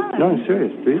me on. No, I'm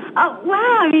serious, please. Oh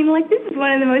wow! I mean, like this is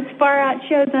one of the most far out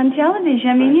shows on television.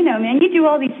 I mean, you know, man, you do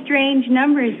all these strange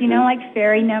numbers, you know, like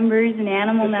fairy numbers and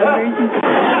animal numbers and stuff like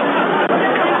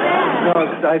that. No,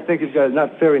 I think it's got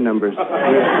not fairy numbers. Well,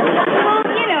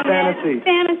 you know,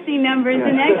 fantasy numbers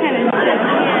and that kind of stuff.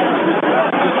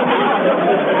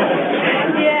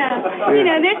 Yeah. You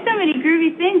know, there's so many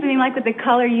groovy things. I mean, like with the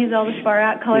color, use all the far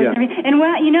out colors and everything. And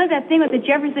well, you know that thing with the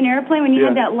Jefferson Airplane when you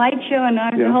had that light show and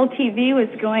the whole TV was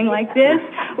going like this?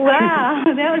 Wow,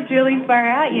 that was really far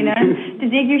out, you know, to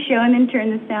dig your show and then turn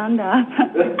the sound off.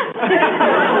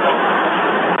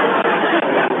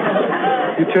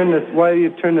 Why do you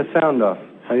turn the sound off?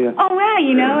 Oh, wow,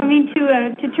 you know, I mean,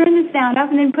 to turn the sound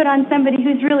off and then put on somebody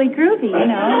who's really groovy, you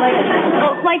know,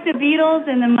 like the Beatles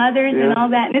and the Mothers and all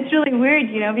that. And it's really weird,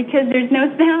 you know, because there's no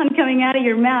sound coming out of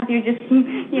your mouth. You're just,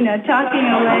 you know, talking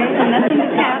away and nothing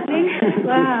is happening.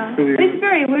 Wow. It's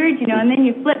very weird, you know, and then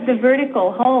you flip the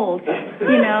vertical hold,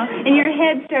 you know, and your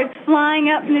head starts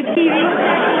flying up in the TV.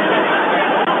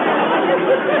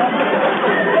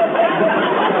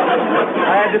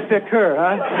 I had to pick her,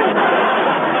 huh?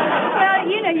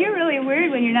 You know, you're really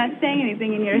weird when you're not saying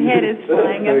anything and your head is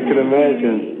flying up. I can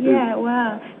imagine. Yeah,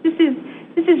 wow. This is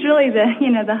really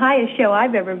the highest show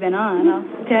I've ever been on, I'll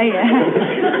tell you.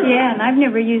 Yeah, and I've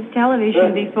never used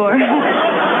television before.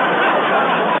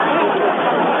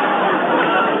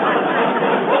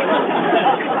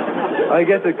 I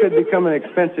guess it could become an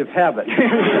expensive habit.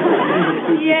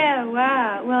 Yeah,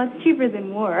 wow. Well, it's cheaper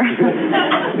than war.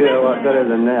 Yeah, a lot better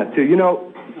than that, too. You know,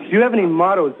 do you have any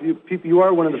mottos? You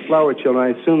are one of the flower children. I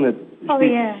assume that... Oh,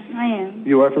 yeah, I am.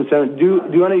 You are from San... Do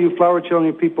any of you flower children,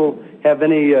 you people, have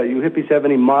any... you hippies have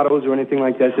any mottos or anything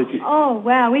like that? Oh,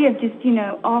 wow. We have just, you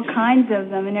know, all kinds of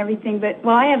them and everything. But,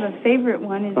 well, I have a favorite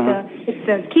one.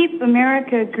 It's keep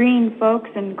America green, folks,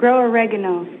 and grow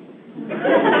oregano.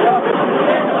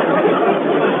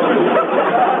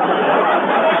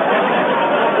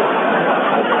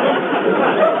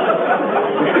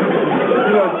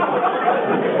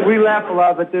 We laugh a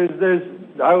lot, but there's.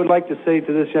 I would like to say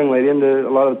to this young lady and to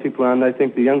a lot of the people around, I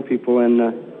think the young people,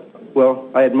 and well,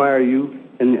 I admire you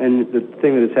and the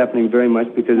thing that is happening very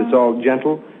much because it's all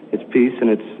gentle, it's peace, and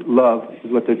it's love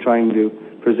is what they're trying to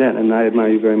present, and I admire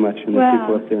you very much and the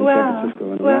people up there in San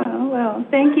Francisco. Well,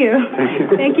 thank you.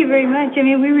 Thank you very much. I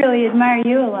mean, we really admire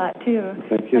you a lot, too.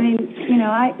 Thank you. I mean, you know,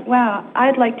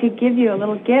 I'd like to give you a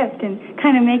little gift and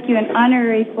kind of make you an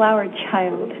honorary flower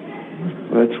child.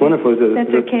 Well, that's wonderful. That's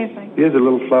okay if I... Here's a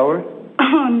little flower?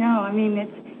 Oh, no. I mean,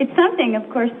 it's something, of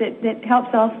course, that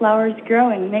helps all flowers grow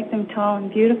and make them tall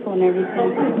and beautiful and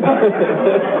everything.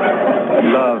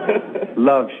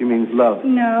 Love. She means love.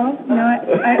 No.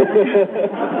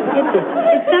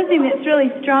 It's something that's really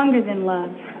stronger than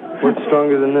love. What's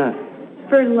stronger than that?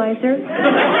 Fertilizer. Thank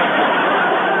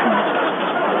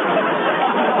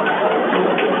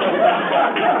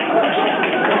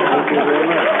you very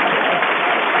much.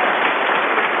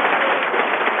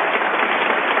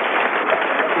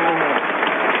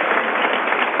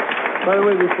 By the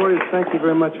way, before you, thank you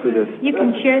very much for this. You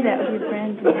can share that with your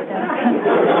friends and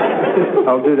stuff.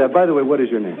 I'll do that. By the way, what is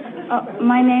your name?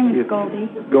 My name is Goldie.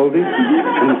 Goldie?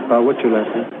 Mm-hmm. And, what's your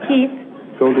last name? Keith.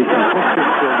 Goldie Keith. Let's give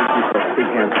Goldie Keith a big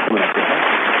hand for coming up here.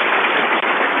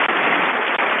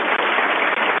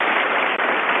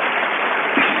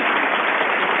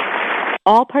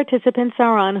 All participants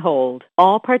are on hold.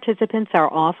 All participants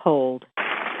are off hold.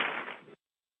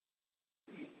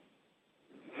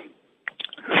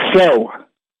 So.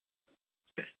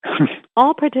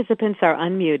 All participants are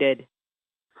unmuted.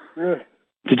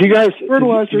 Did you guys...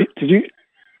 Fertilizer. Did you...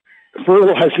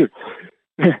 Fertilizer.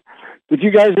 Did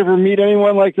you guys ever meet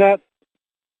anyone like that?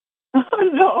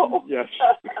 No. Yes.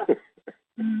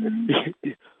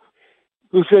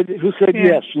 Who said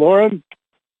yes? Lauren?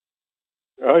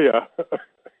 Oh, yeah.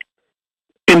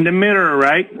 In the mirror,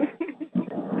 right?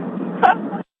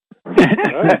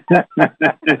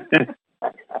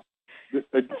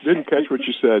 I didn't catch what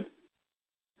you said.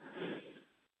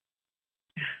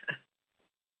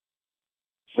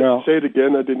 Well, say it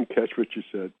again. I didn't catch what you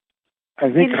said.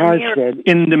 I think Haj said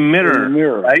in the mirror. In the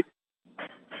mirror, right?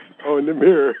 Oh, in the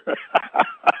mirror.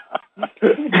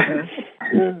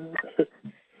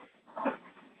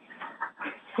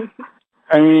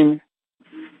 I mean,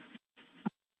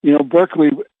 you know,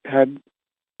 Berkeley had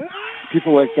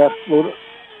people like that float.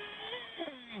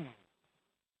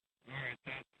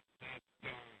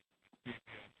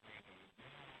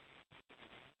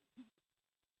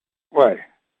 What?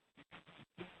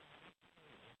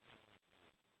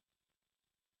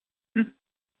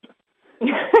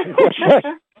 What's that?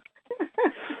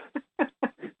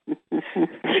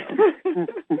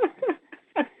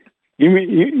 You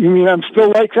mean I'm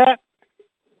still like that?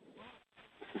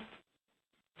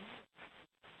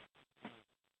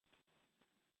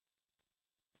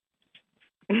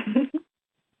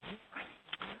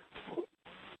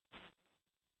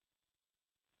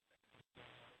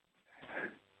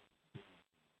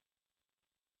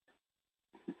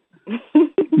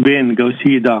 Wynn, go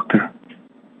see a doctor.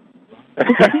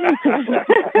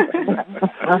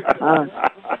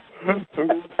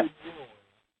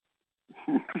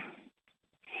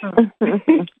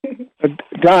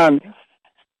 Don,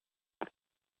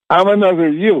 I'm another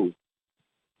you.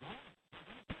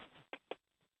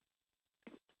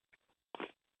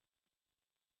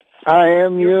 I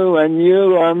am you, and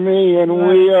you are me, and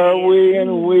we are we,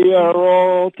 and we are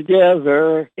all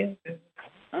together.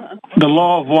 The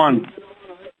law of one.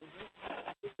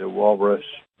 The walrus.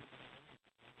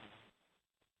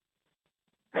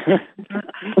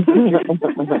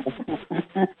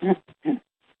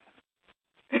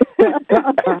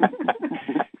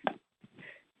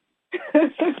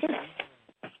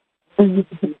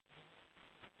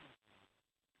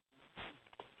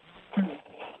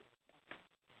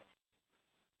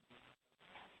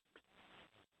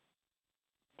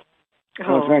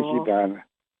 Oh, thank you, Donna.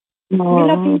 We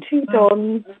love you too,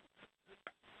 Don.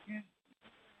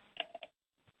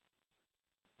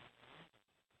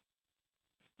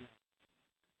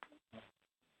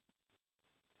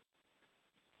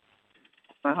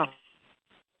 Wow.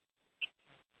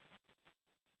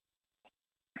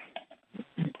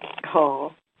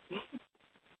 Oh.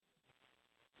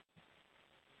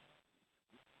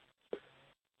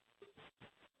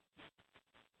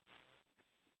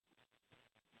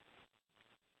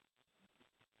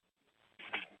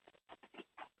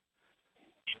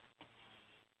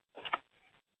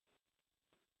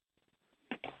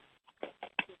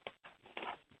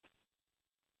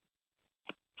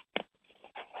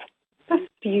 That's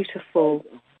beautiful.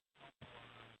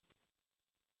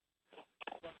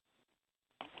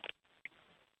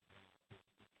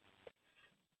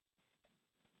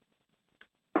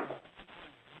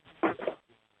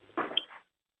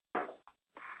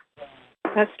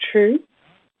 That's true.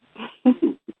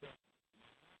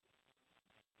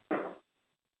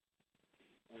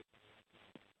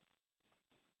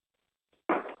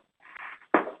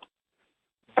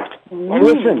 Well,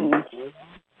 listen,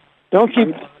 don't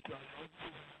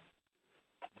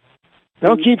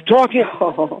keep talking.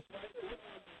 Oh.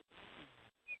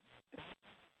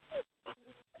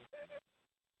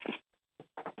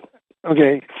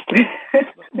 Okay.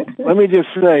 Let me just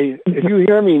say, if you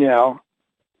hear me now,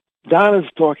 Don is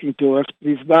talking to us.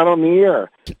 He's not on the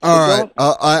air. All right.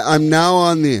 I'm now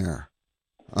on the air.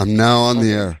 I'm now on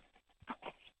the air.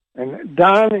 And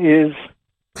Don is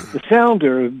the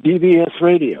founder of BBS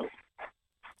Radio.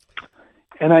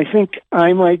 And I think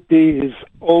I might be his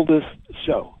oldest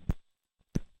show.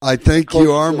 I think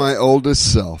you are my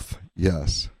oldest self.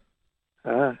 Yes.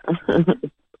 Yeah.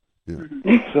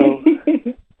 Yeah. So,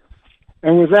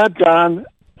 and with that, Don,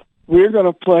 we're going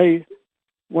to play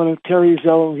one of Terry's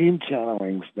Elohim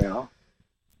channelings now.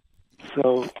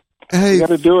 So, hey, we got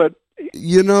to do it.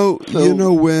 You know,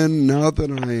 Wynn, now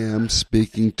that I am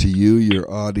speaking to you, your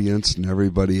audience, and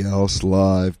everybody else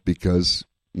live, because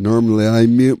normally I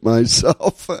mute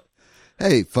myself.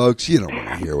 Hey, folks, you don't want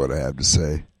to hear what I have to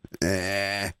say.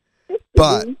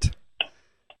 But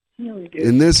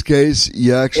in this case,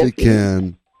 you actually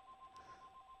can.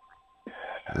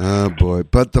 Oh, boy.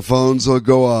 But the phones will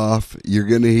go off. You're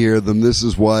going to hear them. This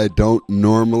is why I don't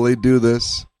normally do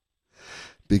this.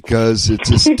 Because it's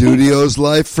a studio's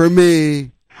life for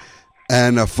me.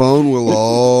 And a phone will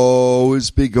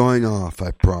always be going off,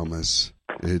 I promise.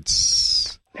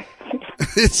 It's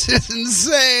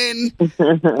insane.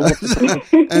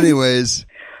 Anyways.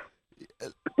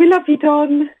 We love you,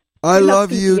 Don. I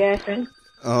love you. Yeah.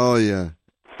 Oh, yeah.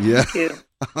 Yeah.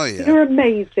 Oh, yeah. You're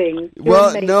amazing.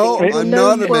 No, You're I'm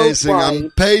not amazing. Worldwide.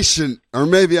 I'm patient. Or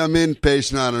maybe I'm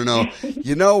impatient. I don't know.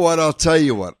 You know what? I'll tell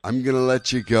you what. I'm going to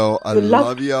let you go. I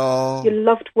love y'all. You're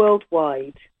loved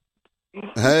worldwide.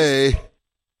 Hey.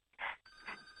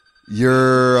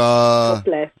 You're, God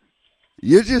bless.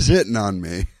 You're just hitting on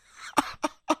me.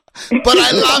 But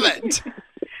I love it.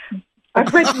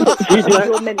 I've read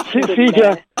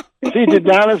CJ,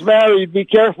 Don is married. Be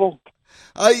careful.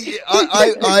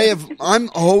 I'm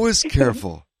always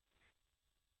careful.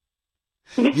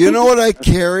 You know what I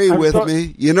carry with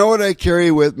me? You know what I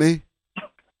carry with me?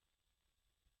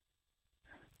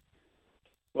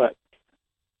 What?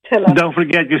 Tell us. Don't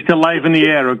forget, you're still live in the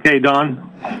air, okay,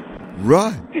 Don?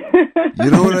 Right.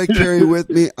 You know what I carry with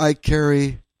me? I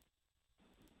carry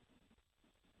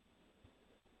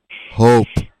hope.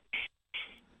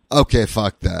 Okay,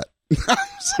 fuck that.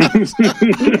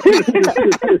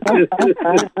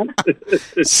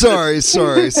 Sorry.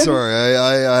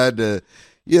 I had to,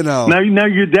 you know. Now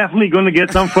you're definitely going to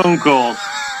get some phone calls.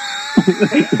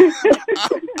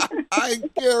 I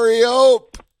carry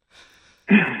hope.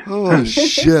 Oh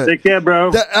shit! Take care,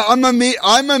 bro. I'm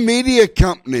a media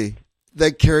company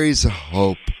that carries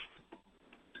hope.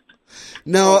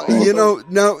 Now you know.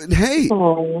 Now, hey,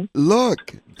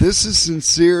 look, this is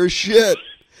sincere shit.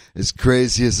 As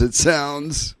crazy as it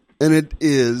sounds, and it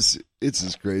is, it's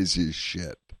as crazy as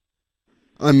shit.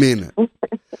 I mean it.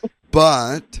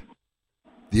 But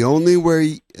the only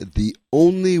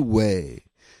way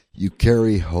you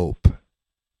carry hope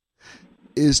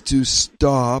is to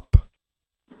stop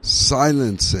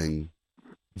silencing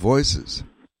voices.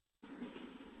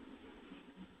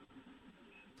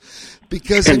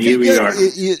 Because if you get,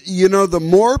 you know, the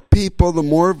more people, the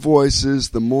more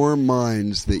voices, the more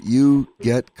minds that you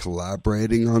get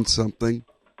collaborating on something,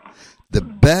 the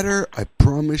better, I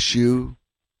promise you,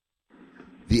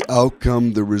 the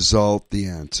outcome, the result, the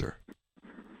answer.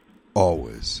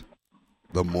 Always.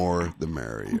 The more, the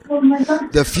merrier.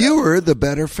 The fewer, the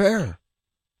better fare.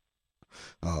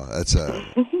 Oh, that's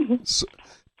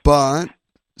but,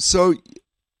 so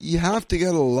you have to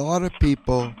get a lot of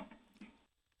people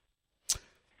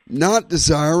not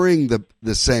desiring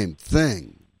the same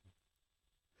thing,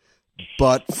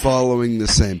 but following the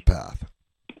same path.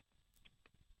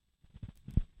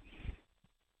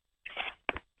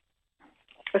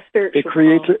 It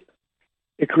creates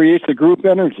a group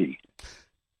energy.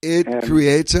 It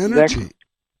creates energy.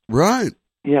 Right.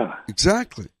 Yeah.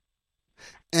 Exactly.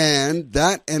 And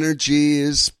that energy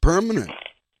is permanent.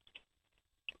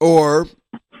 Or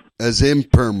as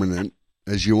impermanent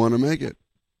as you want to make it.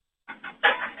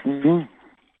 Mm-hmm.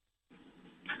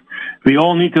 We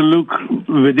all need to look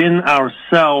within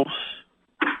ourselves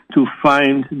to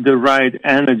find the right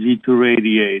energy to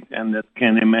radiate, and that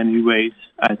can in many ways,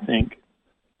 I think.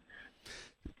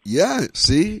 Yeah,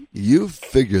 see, you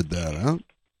figured that out.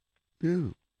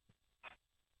 Yeah.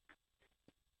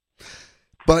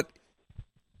 But,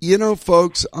 you know,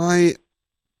 folks, I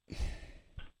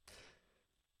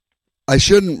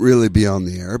shouldn't really be on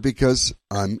the air because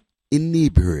I'm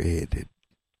inebriated.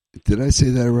 Did I say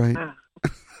that right?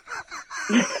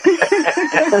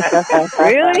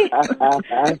 Really?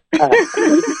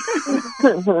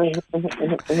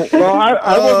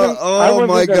 Well, oh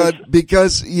my God.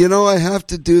 Because, you know, I have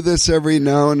to do this every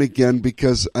now and again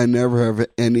because I never have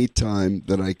any time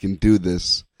that I can do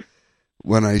this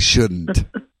when I shouldn't.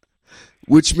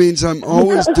 Which means I'm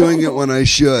always doing it when I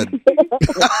should.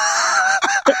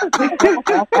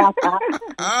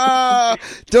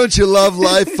 Don't you love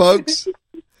life, folks?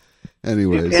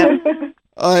 Anyways,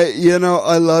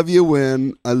 I love you,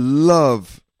 Wynn. I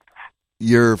love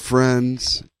your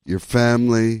friends, your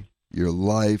family, your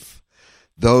life,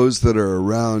 those that are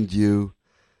around you.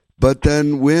 But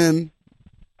then, Wynn,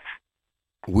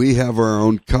 we have our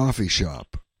own coffee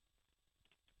shop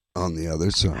on the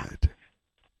other side.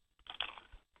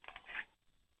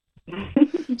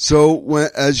 So,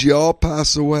 as you all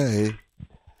pass away,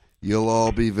 you'll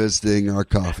all be visiting our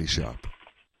coffee shop.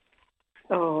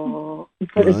 Oh,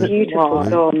 what a beautiful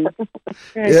Don.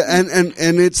 Yeah, and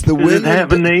it's the Wynn. Does it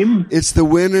have a name? It's the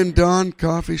Wynn and Don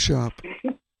coffee shop.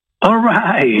 All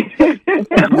right.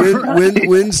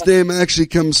 Wynn's name actually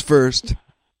comes first.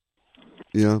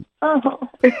 Yeah. Oh.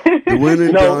 The Wynn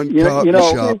and Don coffee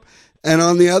shop. And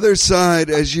on the other side,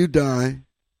 as you die,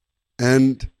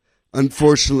 and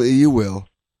unfortunately you will,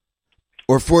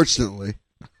 or fortunately,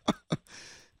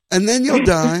 and then you'll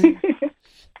die.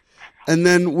 And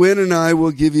then Wynn and I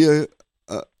will give you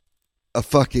a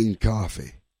fucking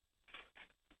coffee.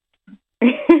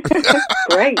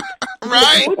 Great.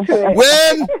 Right?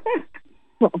 Wynn?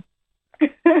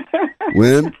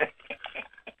 Wynn?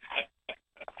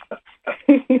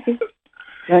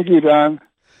 Thank you, Don.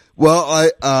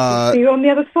 Well, see you on the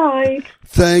other side.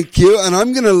 Thank you. And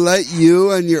I'm going to let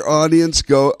you and your audience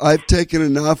go. I've taken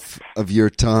enough of your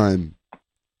time.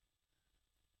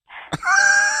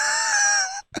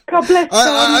 God bless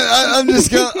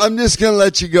you. I'm just gonna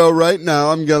let you go right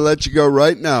now. I'm gonna let you go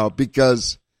right now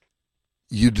because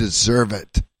you deserve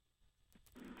it.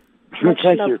 Thank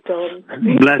you. Don.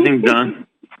 Blessings, Don.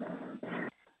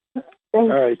 All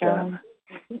right, Don.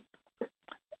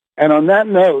 And on that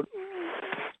note,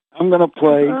 I'm going to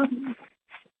play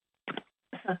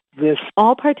this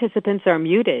All participants are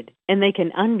muted, and they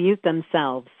can unmute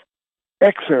themselves.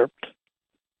 excerpt.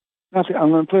 I'm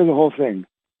going to play the whole thing.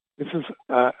 This is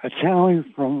a channeling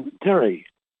from Terry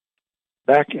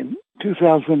back in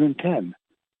 2010.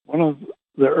 One of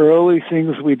the early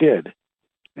things we did.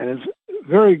 And it's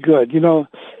very good. You know,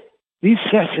 these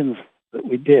sessions that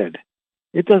we did,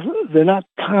 they're not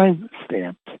time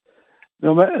stamped.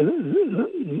 No matter,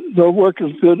 they'll work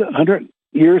as good 100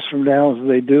 years from now as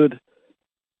they did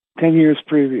 10 years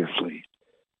previously.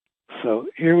 So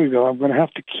here we go. I'm going to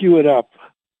have to cue it up.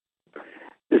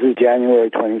 This is January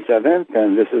 27th,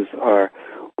 and this is our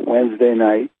Wednesday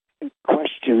night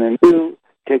question and you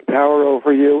take power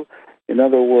over you. In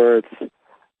other words,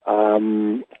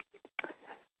 asking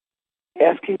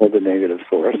for the negative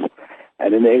source,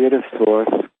 and a negative source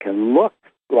can look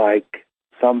like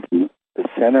something, the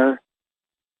center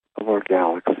of our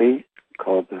galaxy,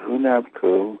 called the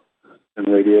Hunab-Ku, and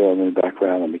radio in the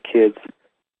background, and the kids.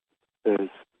 There's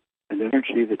an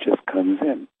energy that just comes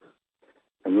in.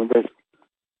 Remember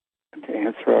to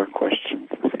answer our questions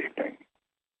this evening.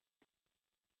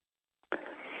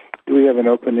 Do we have an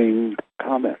opening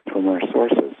comment from our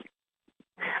sources?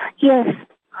 Yes,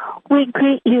 we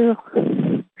greet you.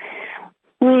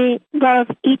 We love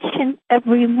each and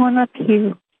every one of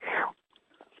you.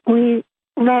 We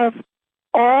love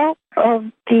all of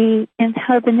the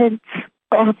inhabitants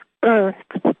of Earth.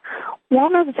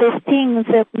 One of the things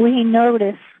that we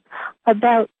notice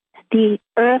about the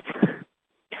Earth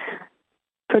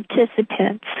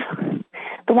participants,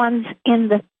 the ones in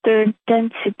the third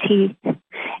density,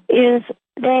 is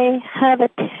they have a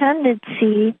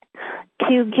tendency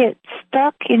to get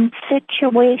stuck in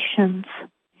situations,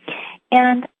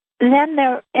 and then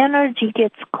their energy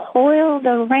gets coiled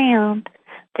around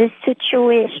the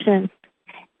situation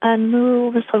and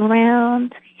moves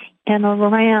around and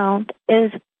around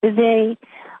as they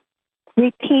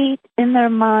repeat in their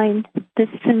mind the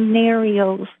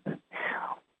scenarios,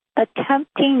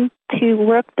 attempting to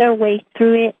work their way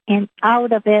through it and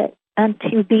out of it, and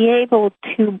to be able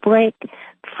to break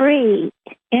free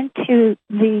into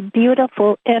the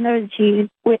beautiful energy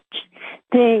which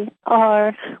they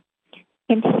are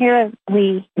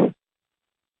inherently.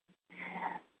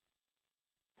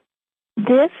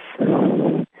 This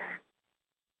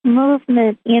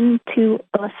movement into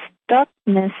a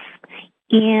stuckness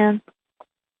in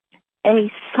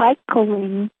a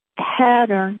cycling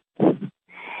pattern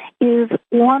is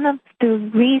one of the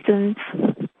reasons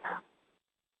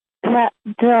that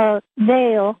the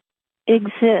veil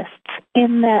exists,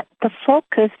 in that the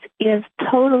focus is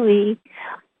totally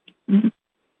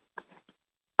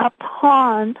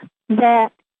upon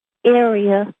that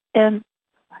area and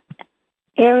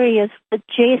areas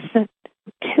adjacent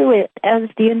to it as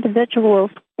the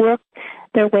individuals work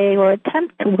their way or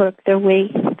attempt to work their way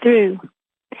through.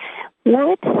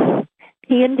 Would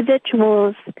the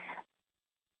individuals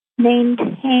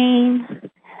maintain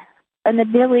an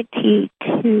ability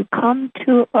to come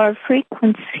to our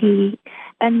frequency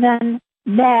and then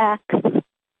back,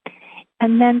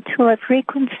 and then to our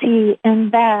frequency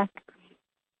and back,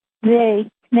 they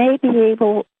may be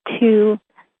able to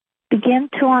begin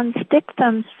to unstick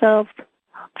themselves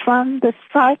from the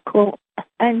cycle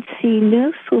and see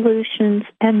new solutions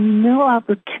and new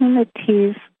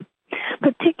opportunities,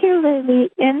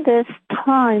 particularly in this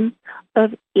time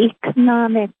of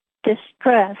economic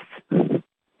distress.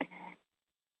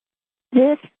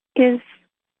 This is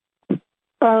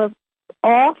an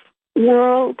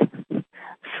off-world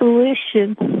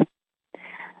solution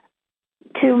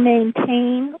to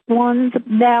maintain one's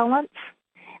balance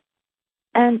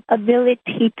and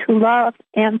ability to love,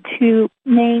 and to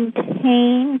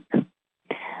maintain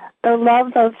the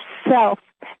love of self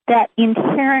that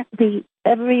inherently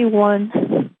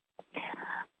everyone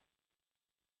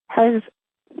has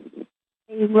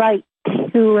a right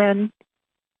to and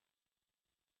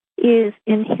is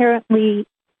inherently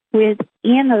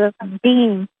within a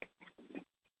being.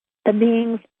 The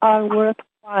beings are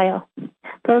worthwhile.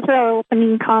 Those are our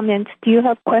opening comments. Do you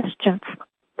have questions?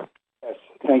 Yes,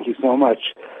 thank you so much.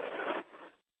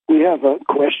 We have a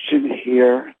question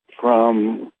here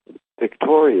from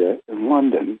Victoria in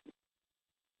London,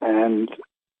 and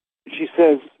she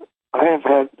says, I have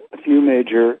had a few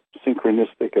major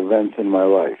synchronistic events in my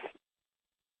life.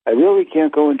 I really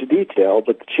can't go into detail,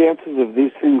 but the chances of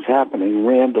these things happening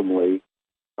randomly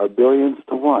are billions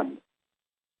to one.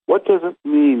 What does it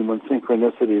mean when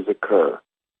synchronicities occur?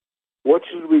 What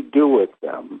should we do with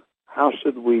them? How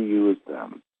should we use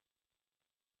them?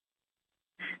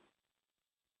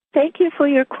 Thank you for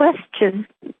your question.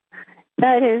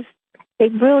 That is a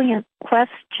brilliant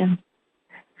question.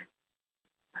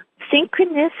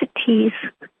 Synchronicities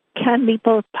can be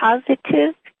both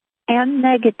positive and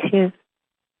negative.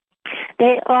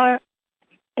 They are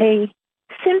a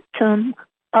symptom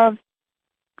of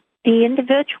the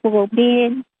individual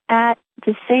being at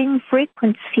the same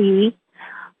frequency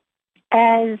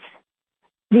as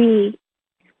the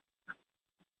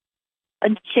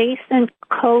adjacent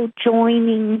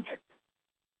co-joining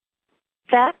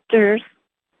factors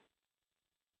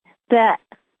that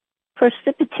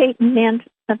precipitate and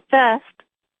manifest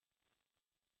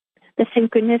the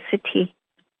synchronicity.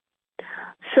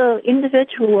 So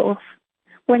individuals,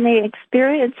 when they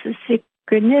experience the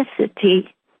synchronicity,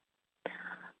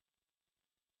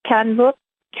 can look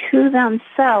to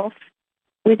themselves,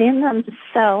 within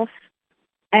themselves,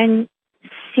 and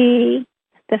see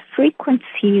the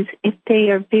frequencies, if they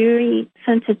are very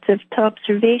sensitive to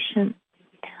observation,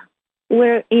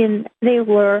 wherein they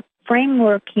were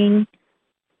frameworking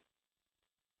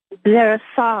their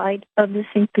side of the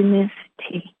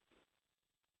synchronicity.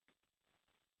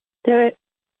 There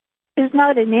is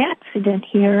not an accident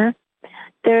here.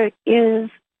 There is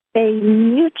a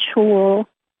mutual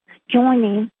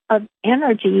joining of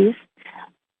energies.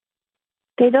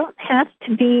 They don't have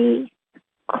to be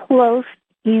close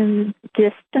in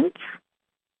distance,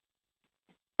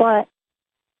 but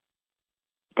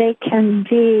they can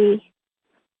be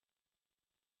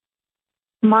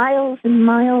miles and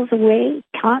miles away,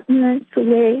 continents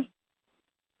away.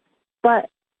 But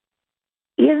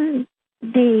in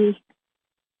the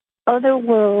other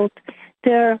world,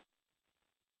 there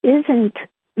isn't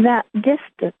that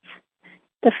distance.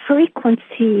 The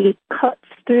frequency cuts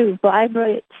through,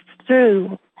 vibrates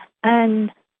through,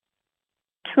 and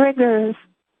triggers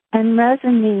and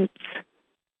resonates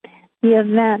the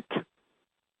event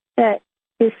that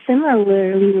is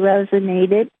similarly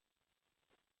resonated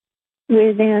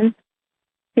within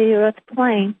the earth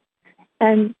plane.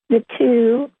 And the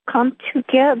two come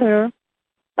together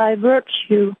by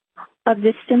virtue of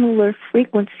the similar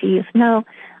frequencies. Now,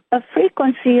 a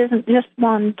frequency isn't just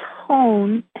one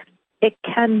tone. It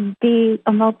can be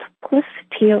a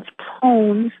multiplicity of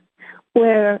tones,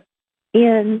 where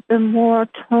in the more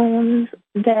tones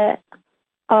that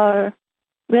are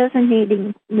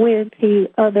resonating with the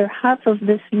other half of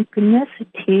the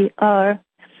synchronicity are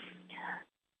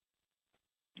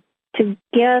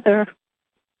together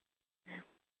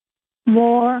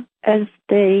more as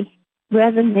they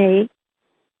resonate,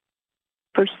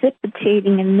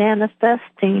 precipitating and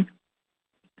manifesting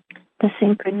the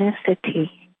synchronicity.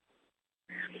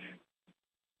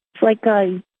 It's like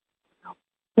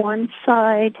one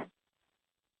side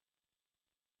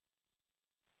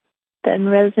then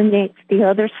resonates the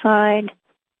other side,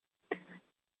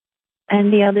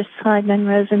 and the other side then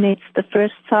resonates the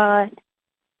first side,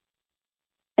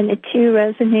 and the two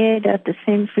resonate at the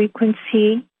same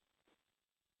frequency.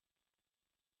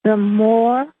 The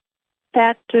more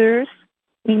factors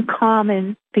in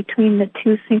common between the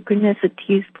two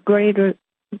synchronicities, the greater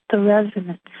the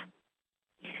resonance.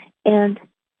 And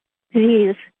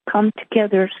these come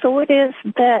together. So it is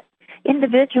that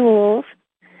individuals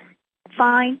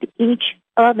find each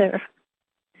other,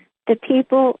 the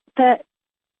people that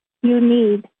you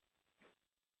need.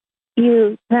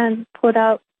 You then put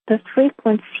out the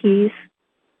frequencies,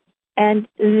 and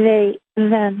they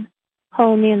then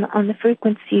hone in on the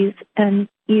frequencies, and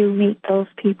you meet those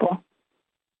people.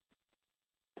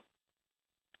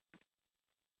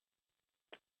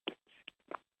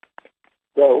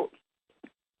 So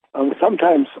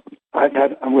sometimes I'm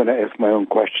going to ask my own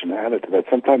question added to that.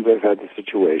 Sometimes I've had the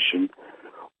situation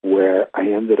where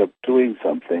I ended up doing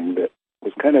something that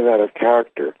was kind of out of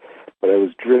character, but I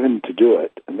was driven to do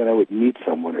it, and then I would meet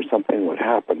someone or something would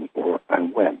happen, or I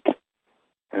went.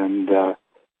 And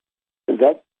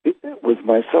that was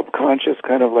my subconscious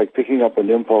kind of like picking up an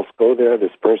impulse, go there,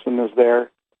 this person is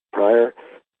there, prior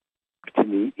to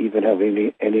me even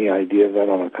having any idea of that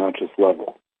on a conscious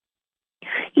level.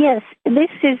 Yes, this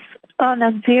is on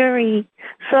a very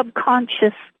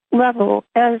subconscious level,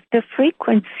 as the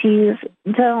frequencies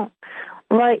don't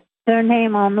write their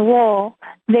name on the wall.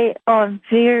 They are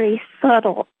very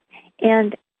subtle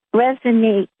and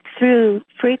resonate through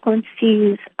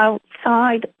frequencies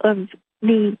outside of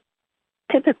the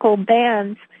typical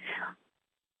bands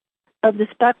of the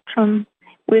spectrum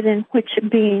within which a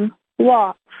being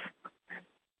walks.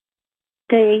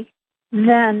 They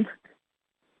then,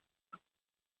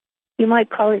 you might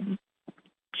call it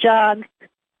jog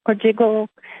or jiggle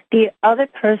the other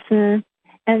person,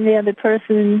 and the other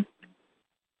person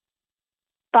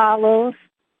follows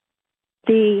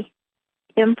the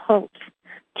impulse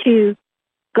to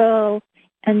go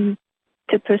and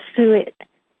to pursue it,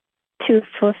 to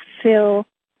fulfill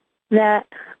that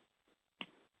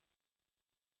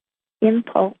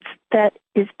impulse that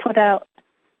is put out.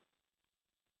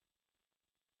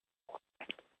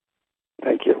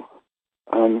 Thank you.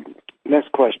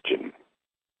 Next question.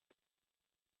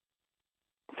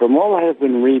 From all I have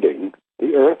been reading,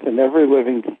 the Earth and every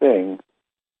living thing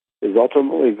is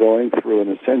ultimately going through an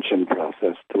ascension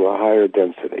process to a higher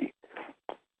density.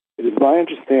 It is my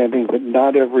understanding that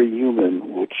not every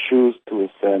human will choose to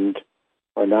ascend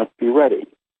or not be ready.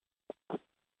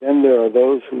 Then there are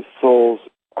those whose souls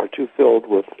are too filled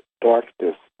with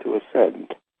darkness to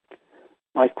ascend.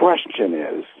 My question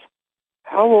is,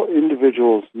 how will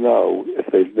individuals know if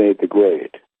they've made the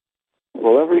grade?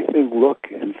 Will everything look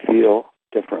and feel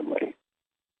differently?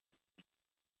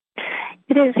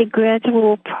 It is a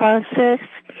gradual process,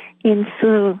 and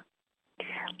so,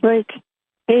 like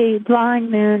a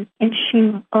blind man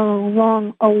inching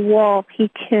along a wall, he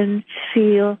can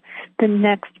feel the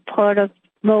next part of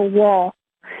the wall.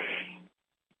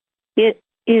 It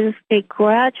is a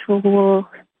gradual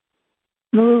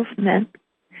movement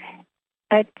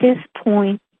at this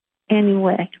point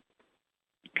anyway.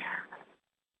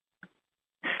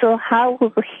 So how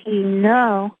will he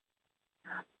know?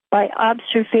 By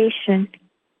observation,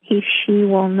 she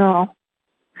will know.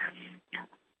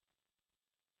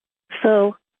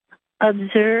 So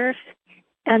observe,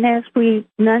 and as we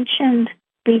mentioned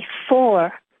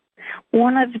before,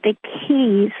 one of the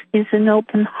keys is an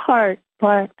open heart,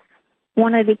 but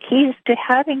one of the keys to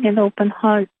having an open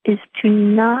heart is to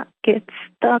not get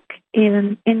stuck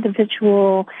in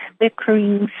individual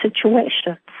bickering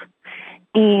situations.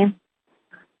 And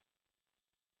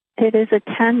it is a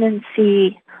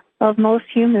tendency of most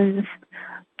humans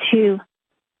to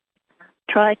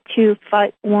try to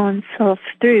fight oneself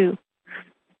through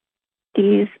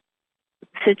these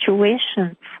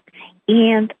situations.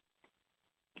 And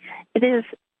it is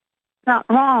not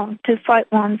wrong to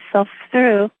fight oneself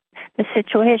through the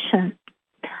situation.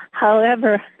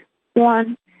 However,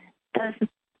 one doesn't,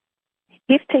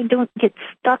 if they don't get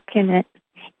stuck in it,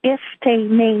 if they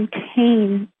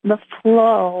maintain the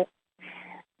flow,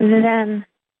 then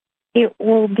it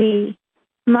will be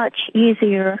much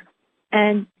easier,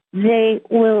 and they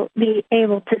will be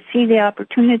able to see the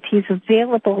opportunities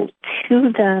available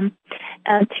to them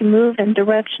and to move in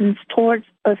directions towards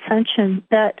ascension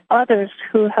that others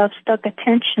who have stuck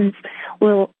attentions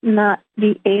will not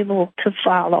be able to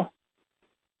follow.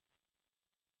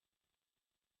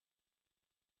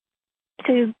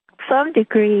 To some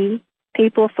degree,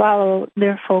 people follow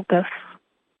their focus.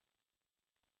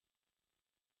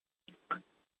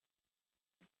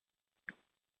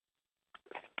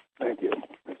 Thank you.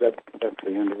 That's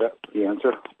the end of that, the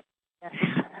answer?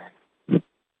 Yes.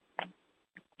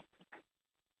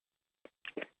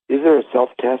 Is there a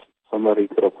self-test somebody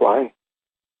could apply?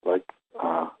 Like,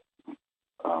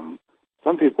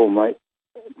 some people might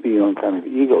be on kind of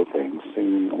ego things,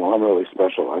 saying, well, I'm really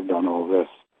special. I've done all this,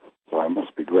 so I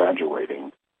must be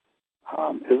graduating.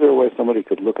 Is there a way somebody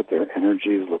could look at their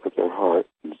energies, look at their heart,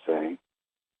 and say,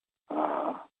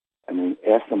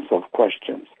 ask themselves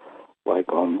questions,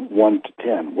 like on 1 to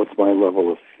 10, what's my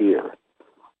level of fear?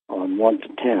 On 1 to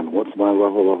 10, what's my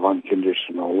level of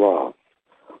unconditional love?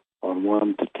 On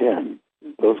 1 to 10,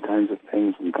 those kinds of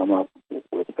things, and come up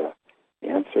with an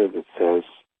answer that says,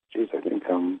 geez, I think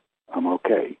I'm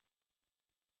okay.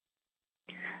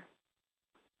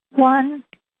 One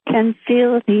can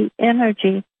feel the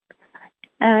energy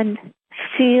and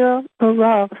feel the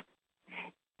love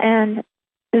and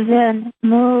then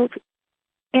move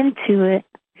into it.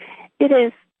 It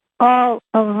is all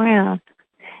around.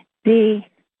 The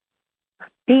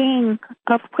being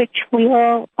of which we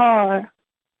all are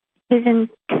is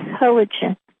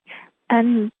intelligent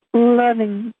and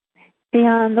loving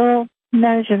beyond all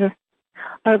measure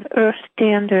of Earth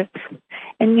standards.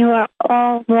 And you are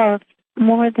all loved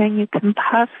more than you can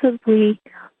possibly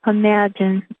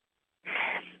imagine.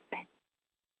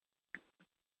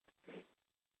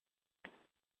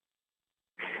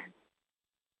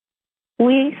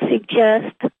 We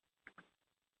suggest,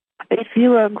 if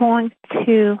you are going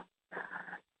to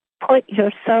put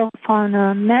yourself on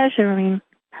a measuring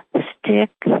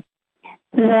stick,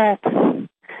 that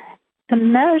the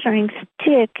measuring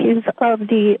stick is of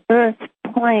the earth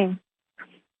plane,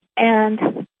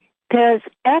 and there's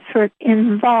effort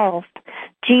involved.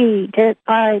 Gee, did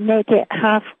I make it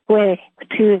halfway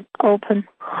to an open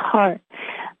heart?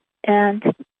 And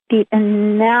the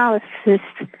analysis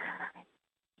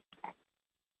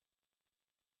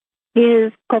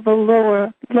is of a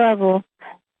lower level.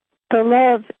 The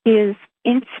love is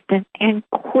instant and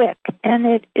quick, and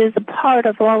it is a part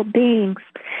of all beings,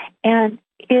 and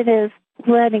it is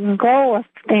letting go of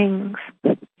things,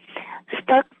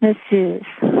 stucknesses,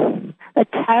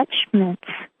 attachments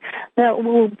that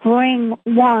will bring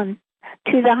one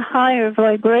to the higher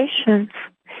vibrations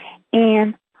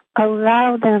and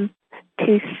allow them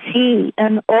to see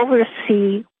and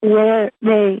oversee where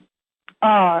they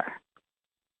are.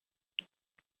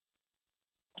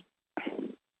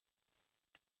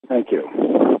 Thank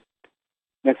you.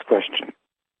 Next question.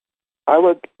 I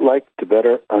would like to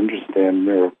better understand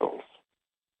miracles.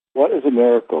 What is a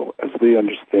miracle as we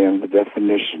understand the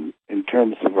definition in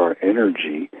terms of our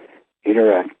energy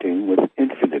interacting with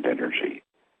infinite energy?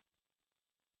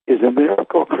 Is a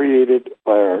miracle created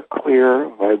by our clear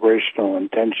vibrational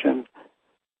intention,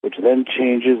 which then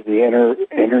changes the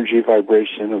energy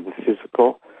vibration of the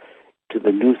physical to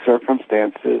the new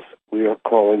circumstances we are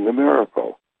calling the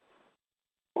miracle?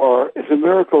 Or is a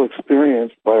miracle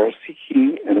experienced by our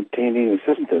seeking and obtaining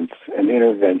assistance and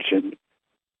intervention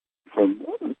from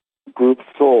group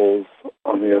souls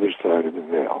on the other side of the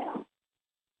veil?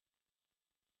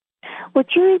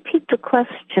 Would you repeat the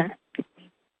question?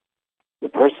 The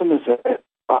person is,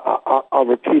 I'll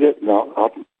repeat it and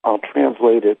I'll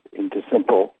translate it into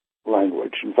simple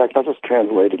language. In fact, I'll just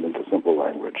translate it into simple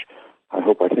language. I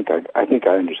think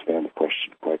I understand the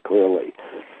question quite clearly.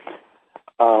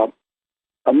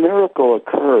 A miracle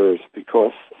occurs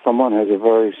because someone has a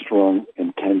very strong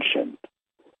intention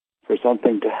for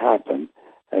something to happen,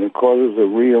 and it causes a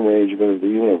rearrangement of the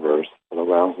universe that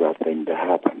allows that thing to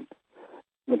happen.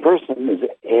 The person is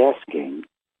asking,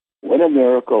 when a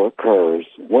miracle occurs,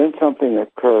 when something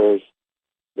occurs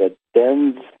that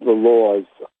bends the laws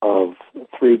of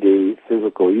 3D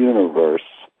physical universe,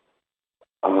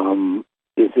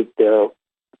 is it their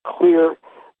clear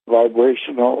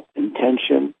vibrational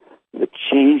intention that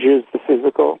changes the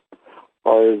physical,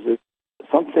 or is it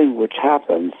something which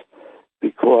happens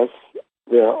because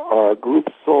there are group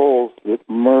souls that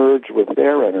merge with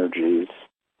their energies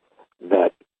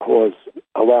that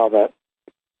allow that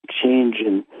change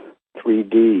in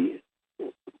 3D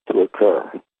to occur?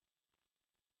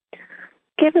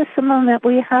 Give us a moment.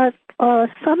 We have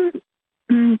some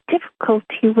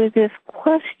difficulty with this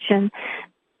question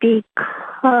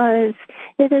because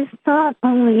it is not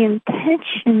only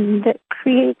intention that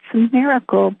creates a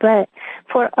miracle, but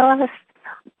for us,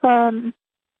 a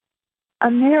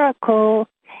miracle,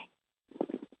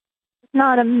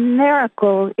 not a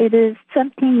miracle. It is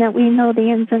something that we know the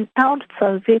ins and outs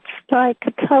of. It's like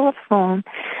a telephone.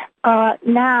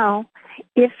 Now,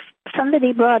 if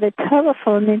somebody brought a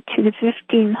telephone into the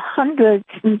 1500s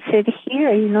and said,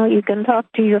 here, you can talk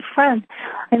to your friend,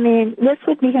 I mean, this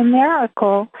would be a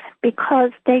miracle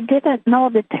because they didn't know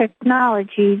the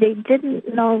technology. They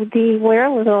didn't know the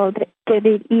wherewithal that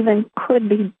it even could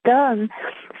be done.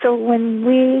 So when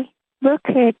we look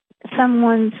at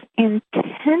someone's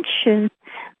intention,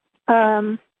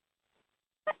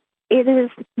 it is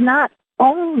not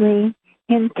only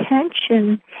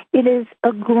intention, it is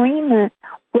agreement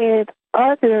with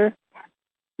other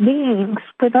beings,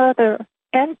 with other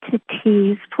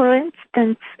entities. For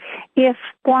instance, if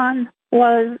one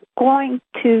was going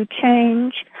to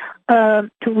change to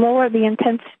lower the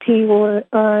intensity or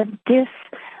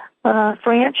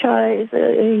disfranchise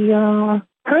a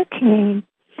hurricane,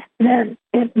 then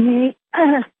it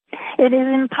is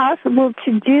impossible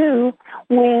to do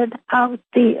without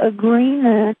the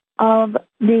agreement of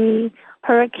the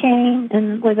hurricane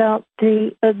and without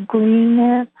the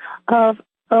agreement of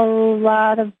a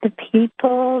lot of the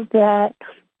people that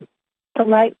the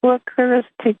light workers,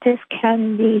 that this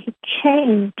can be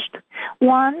changed.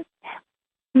 One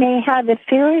may have a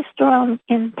very strong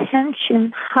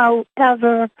intention.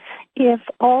 However, if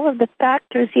all of the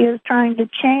factors he is trying to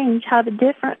change have a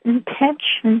different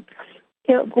intention,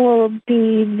 it will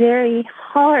be very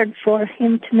hard for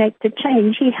him to make the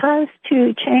change. He has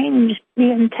to change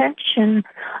the intention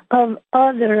of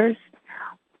others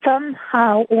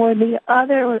somehow, or the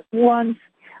other ones,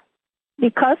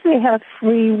 because they have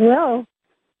free will,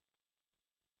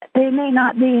 they may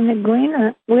not be in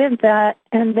agreement with that,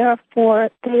 and therefore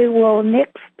they will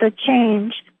nix the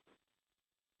change.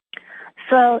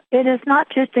 So it is not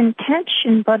just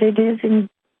intention, but it is in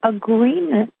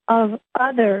agreement of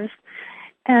others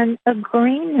and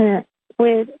agreement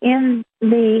within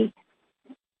the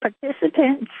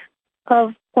participants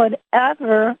of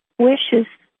whatever wishes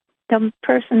the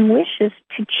person wishes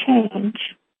to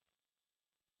change.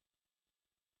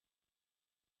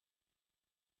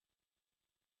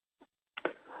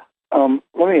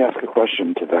 Let me ask a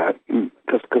question to that,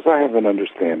 because I have an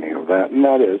understanding of that, and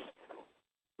that is,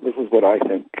 this is what I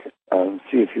think,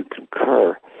 see if you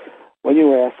concur. When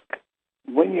you're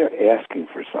asking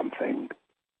for something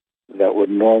that would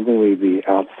normally be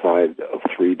outside of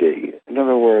 3D, in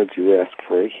other words, you ask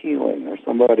for a healing, or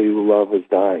somebody you love is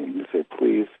dying, you say,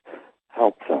 please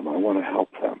help them. I want to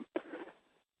help them.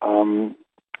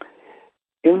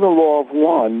 In the law of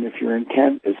one, if your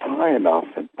intent is high enough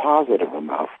and positive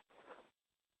enough,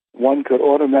 one could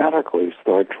automatically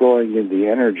start drawing in the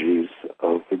energies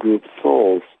of the group's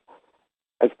souls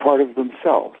as part of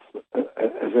themselves,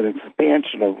 as an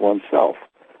expansion of oneself.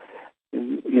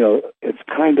 And, it's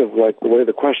kind of like the way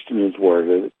the question is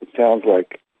worded. It sounds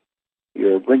like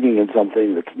you're bringing in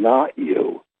something that's not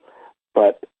you,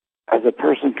 but as a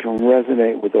person can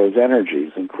resonate with those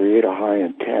energies and create a high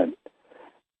intent,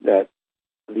 that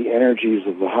the energies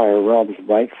of the higher realms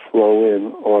might flow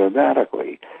in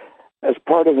automatically as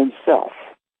part of himself,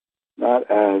 not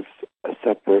as a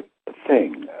separate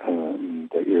thing,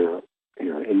 that you're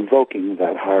invoking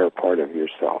that higher part of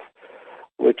yourself,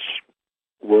 which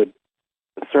would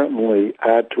certainly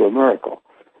add to a miracle.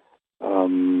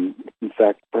 In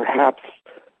fact, perhaps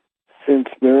since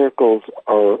miracles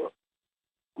are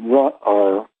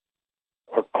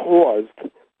caused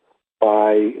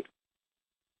by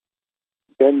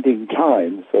bending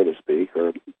time, so to speak,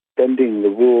 or bending the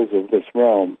rules of this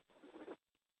realm,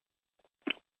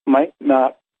 might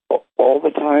not all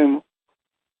the time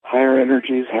higher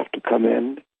energies have to come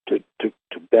in to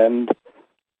bend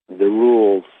the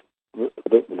rules,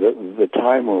 the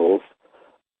time rules,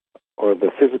 or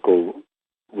the physical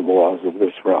laws of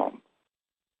this realm.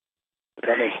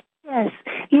 Yes,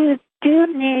 you do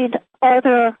need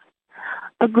other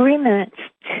agreements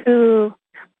to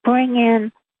bring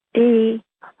in the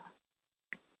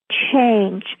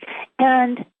change.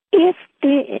 And if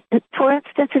for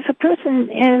instance, if a person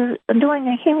is doing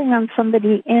a healing on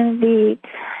somebody and the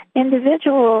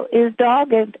individual is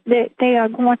dogged that they are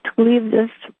going to leave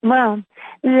this realm,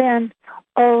 then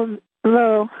the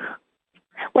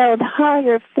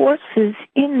higher forces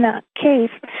in that case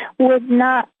would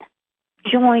not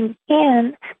join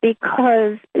in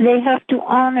because they have to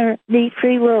honor the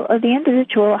free will of the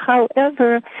individual.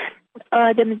 However,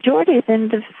 the majority of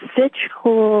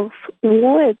individuals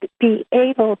would be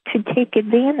able to take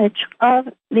advantage of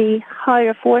the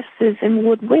higher forces and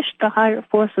would wish the higher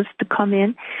forces to come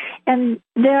in, and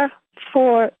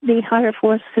therefore the higher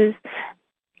forces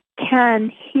can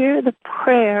hear the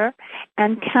prayer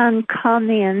and can come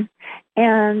in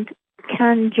and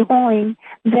can join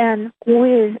then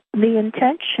with the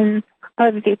intention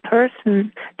of the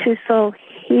person to so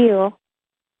heal.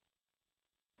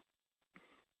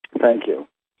 Thank you.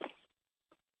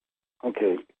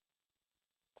 Okay.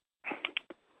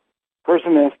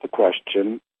 Person asked the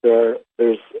question. There's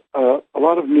a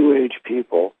lot of New Age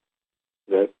people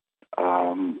that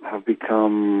have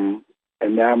become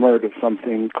enamored of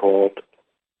something called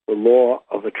the law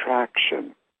of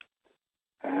attraction.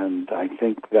 And I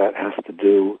think that has to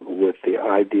do with the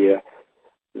idea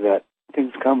that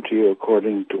things come to you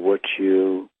according to what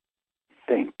you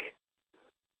think.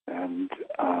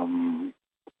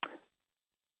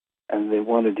 And they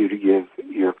wanted you to give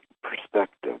your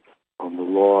perspective on the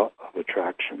law of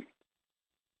attraction.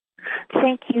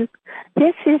 Thank you.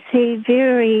 This is a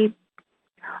very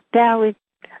valid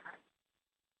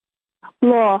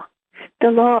law,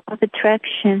 the law of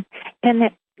attraction, and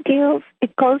it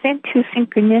goes into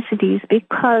synchronicities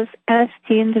because as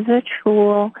the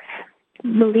individual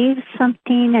believes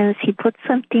something, as he puts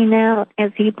something out,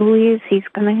 as he believes he's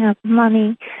going to have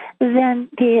money, then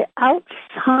the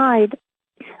outside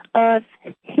of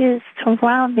his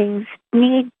surroundings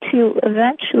need to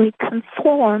eventually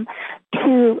conform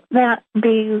to that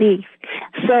belief.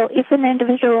 So if an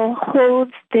individual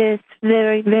holds this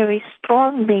very, very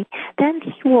strongly, then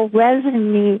he will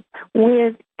resonate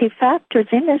with the factors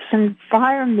in this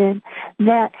environment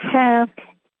that have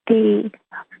the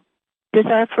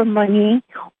desire for money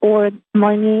or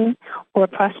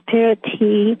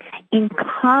prosperity in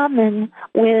common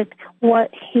with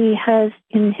what he has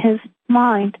in his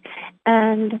mind.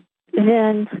 And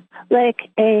then like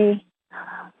a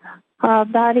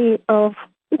body of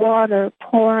water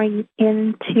pouring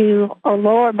into a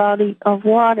lower body of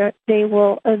water, they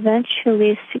will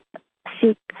eventually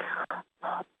seek,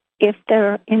 if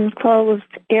they're enclosed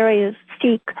areas,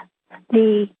 seek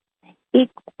the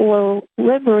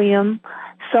equilibrium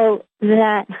so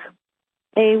that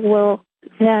they will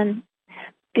then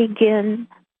begin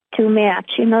to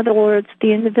match. In other words,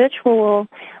 the individual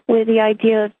with the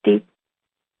idea of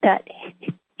that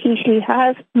he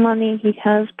has money, he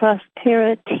has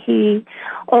prosperity,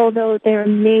 although there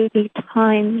may be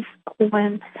times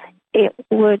when it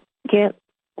would get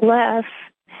less,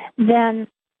 then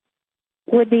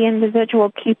would the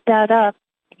individual keep that up?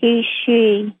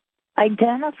 She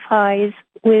identifies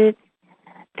with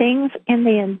things in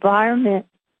the environment,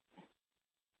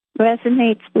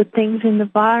 resonates with things in the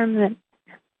environment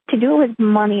to do with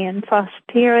money and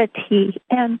prosperity.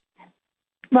 And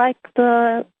like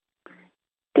the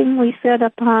thing we said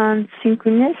upon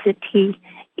synchronicity,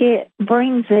 it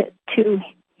brings it to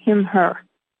him, her.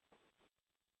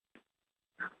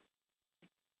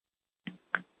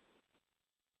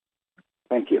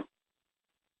 Thank you.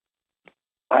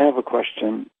 I have a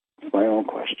question, my own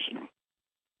question.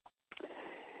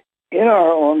 In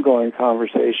our ongoing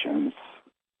conversations,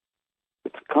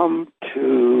 it's come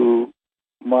to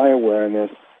my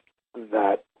awareness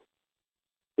that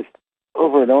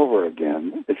over and over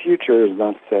again, the future is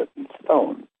not set in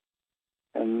stone,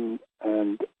 and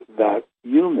that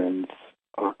humans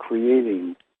are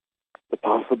creating the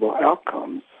possible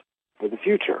outcomes for the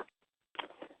future.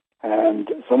 And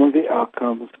some of the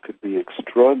outcomes could be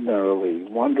extraordinarily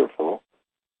wonderful,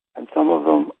 and some of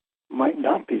them might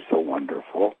not be so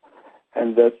wonderful,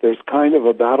 and that there's kind of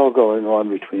a battle going on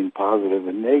between positive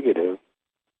and negative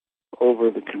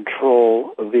over the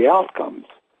control of the outcomes.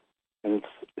 And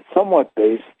it's somewhat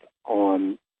based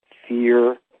on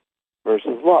fear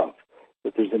versus love.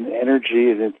 That there's an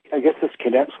energy, and I guess this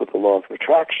connects with the law of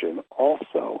attraction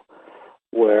also,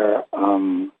 where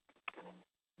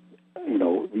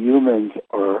humans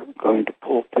are going to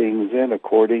pull things in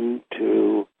according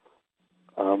to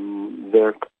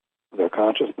their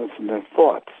consciousness and their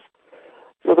thoughts.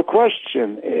 So the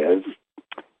question is,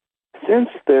 since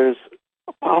there's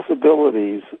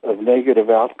possibilities of negative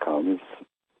outcomes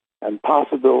and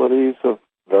possibilities of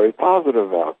very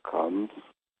positive outcomes,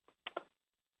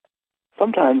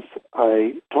 sometimes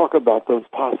I talk about those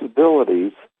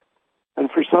possibilities, and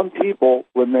for some people,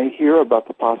 when they hear about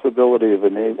the possibility of a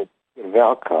negative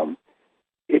outcome,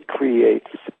 it creates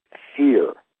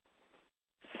fear.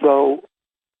 So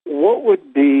what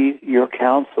would be your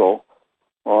counsel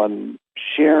on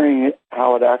sharing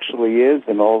how it actually is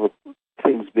and all the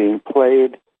things being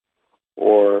played,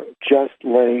 or just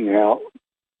laying out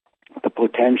the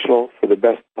potential for the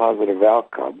best positive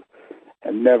outcome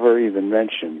and never even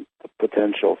mention the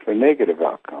potential for negative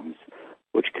outcomes,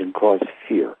 which can cause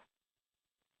fear?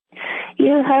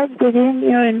 You have within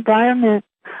your environment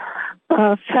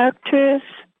factors,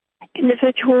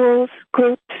 individuals,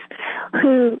 groups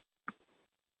who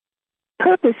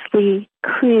purposely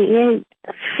create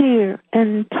fear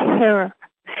and terror,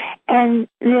 and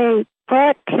they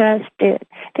broadcast it.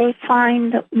 They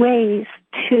find ways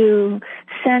to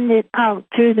send it out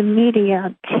through the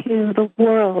media to the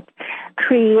world,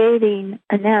 creating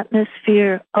an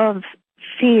atmosphere of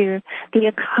fear. The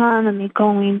economy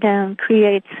going down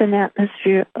creates an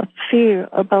atmosphere of fear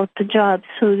about the job.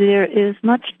 So there is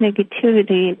much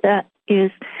negativity that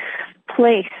is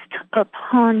placed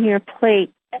upon your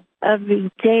plate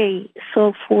every day.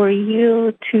 So for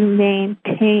you to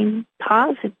maintain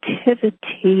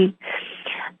positivity,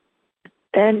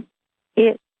 then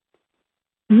it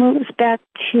moves back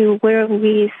to where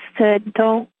we said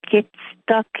don't get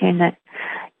stuck in it.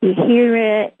 You hear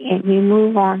it and you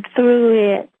move on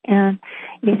through it, and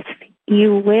if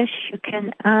you wish, you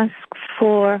can ask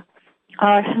for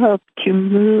our help to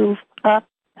move up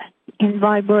in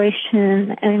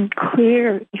vibration and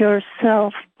clear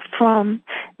yourself from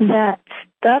that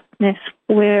stuckness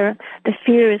where the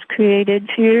fear is created.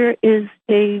 Fear is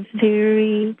a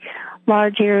very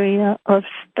large area of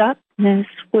stuckness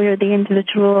where the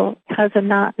individual has a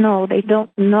not know. They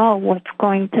don't know what's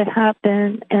going to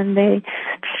happen, and they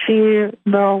fear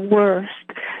the worst.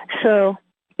 So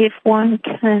if one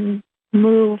can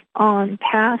move on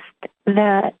past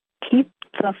that, keep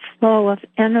the flow of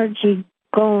energy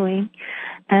going,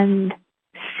 and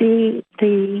see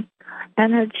the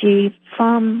energy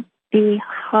from the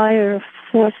higher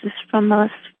forces from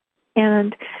us,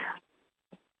 and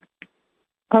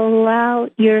allow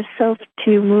yourself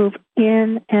to move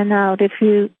in and out. If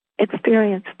you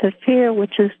experience the fear,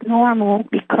 which is normal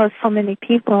because so many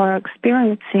people are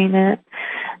experiencing it,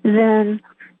 then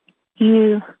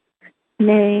you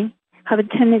may have a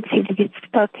tendency to get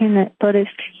stuck in it. But if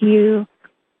you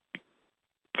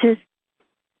just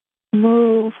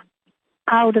move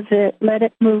out of it, let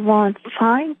it move on,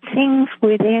 find things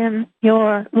within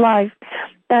your life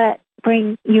that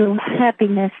bring you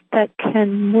happiness, that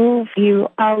can move you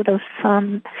out of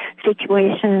some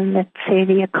situation, let's say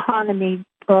the economy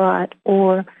brought,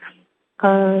 or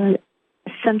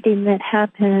something that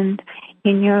happened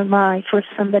in your life, or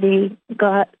somebody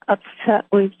got upset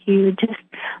with you. Just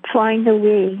find a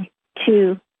way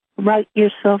to write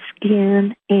yourself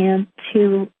in and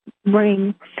to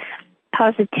bring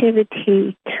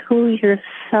positivity to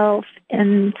yourself.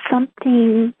 And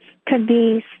something could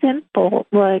be simple,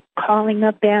 like calling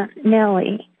up Aunt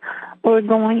Nellie, or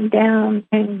going down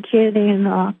and getting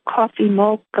a coffee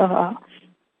mocha,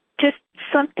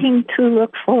 something to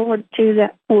look forward to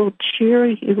that will cheer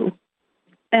you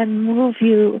and move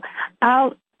you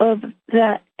out of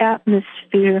that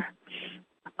atmosphere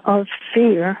of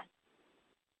fear.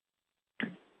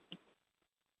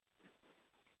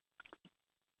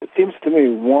 It seems to me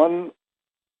one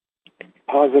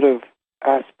positive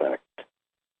aspect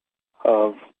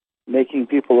of making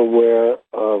people aware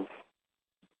of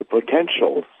the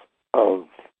potentials of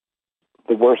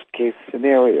the worst case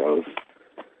scenarios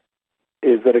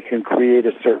is that it can create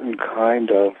a certain kind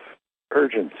of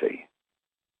urgency.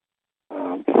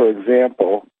 For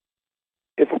example,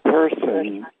 if a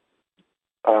person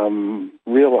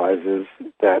realizes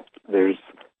that there's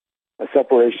a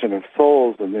separation of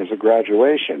souls and there's a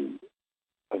graduation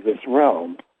of this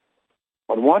realm,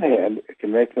 on one hand, it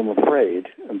can make them afraid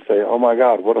and say, oh my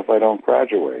God, what if I don't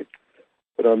graduate?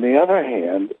 But on the other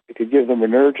hand, it could give them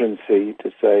an urgency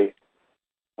to say,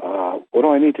 what do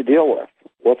I need to deal with?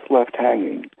 What's left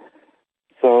hanging?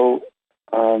 So,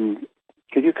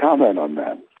 could you comment on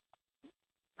that?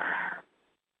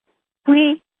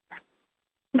 We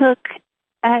look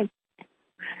at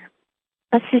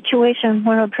a situation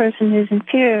where a person is in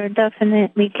fear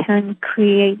definitely can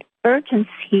create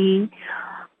urgency.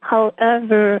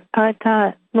 However, at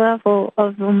that level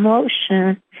of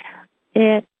emotion,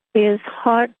 it is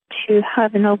hard to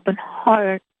have an open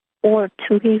heart or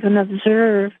to even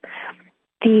observe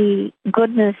the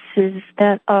goodnesses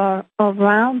that are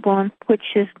around one, which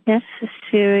is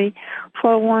necessary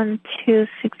for one to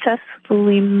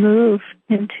successfully move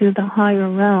into the higher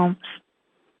realms.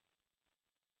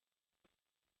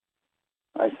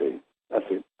 I see.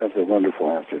 That's a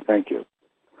wonderful answer. Thank you.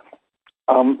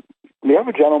 We have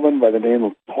a gentleman by the name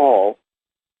of Paul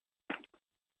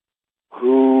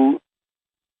who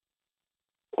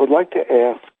would like to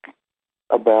ask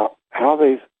about how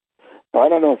they... Now, I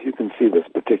don't know if you can see this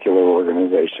particular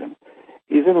organization.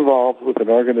 He's involved with an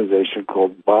organization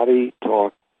called Body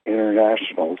Talk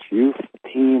International's Youth,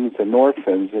 Teens, and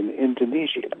Orphans in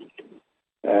Indonesia.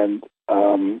 And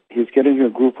he's getting a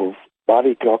group of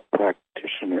Body Talk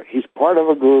practitioners. He's part of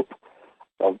a group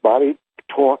of Body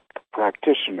Talk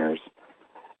practitioners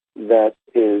that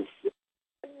is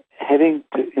heading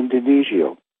to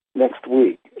Indonesia next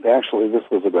week. Actually, this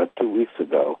was about 2 weeks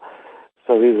ago.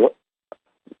 So he's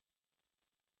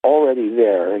already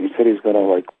there, and he said he's going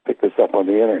to pick this up on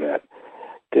the internet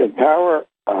to empower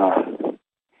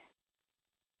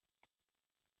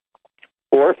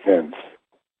orphans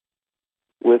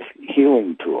with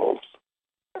healing tools.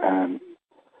 And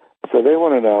so they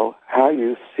want to know how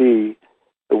you see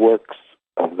the works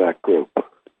of that group.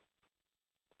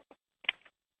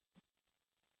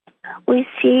 We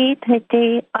see that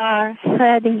they are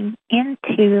heading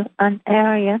into an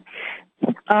area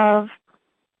of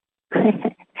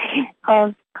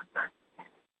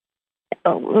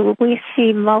we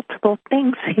see multiple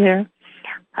things here.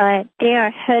 They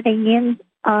are heading in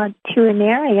to an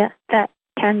area that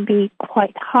can be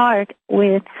quite hard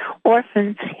with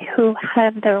orphans who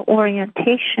have their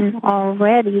orientation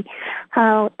already.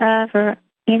 However,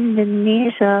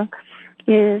 Indonesia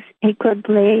is a good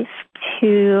place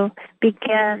to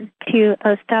begin to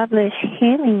establish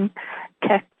healing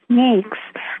techniques,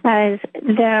 as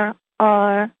there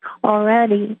are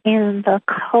already in the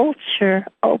culture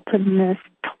openness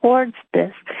towards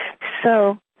this.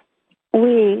 So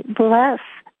we bless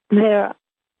their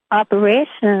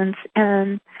operations,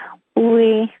 and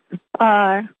we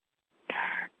are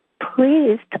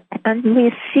pleased, and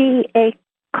we see a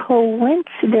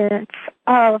coincidence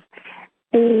of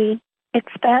the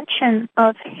expansion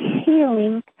of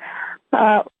healing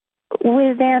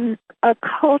within a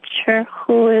culture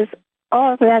who is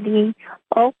already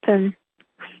open.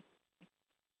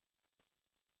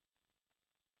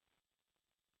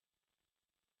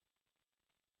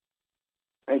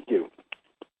 Thank you.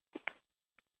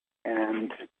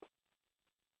 And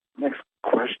next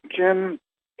question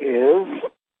is,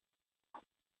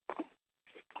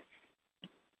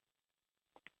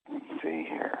 let's see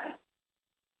here.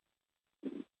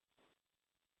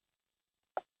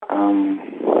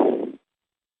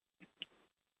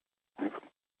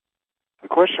 A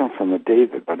question from a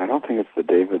David, but I don't think it's the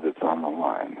David that's on the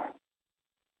line.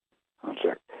 I'll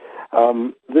check.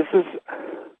 This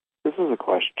is a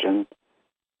question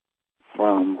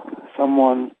from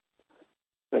someone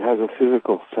that has a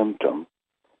physical symptom.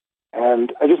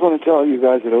 And I just want to tell you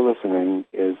guys that are listening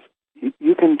is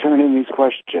you can turn in these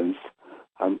questions,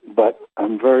 but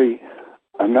I'm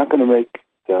not going to make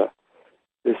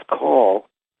this call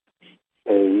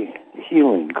a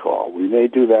healing call. We may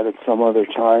do that at some other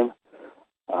time,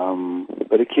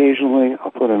 but occasionally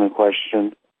I'll put in a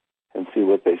question and see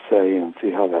what they say and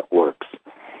see how that works.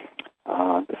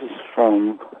 This is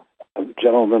from a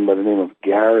gentleman by the name of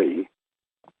Gary,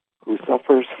 who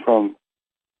suffers from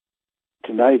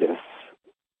tinnitus,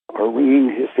 or ringing,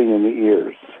 hissing in the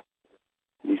ears.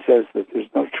 He says that there's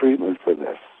no treatment for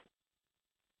this.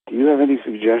 Do you have any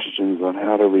suggestions on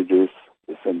how to reduce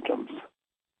the symptoms?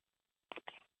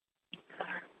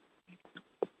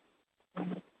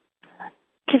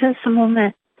 Give us a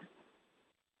moment.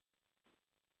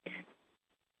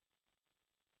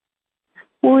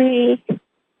 We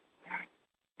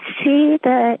see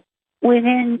that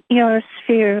within your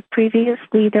sphere,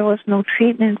 previously there was no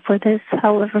treatment for this.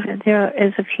 However, there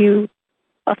is a few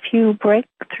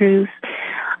breakthroughs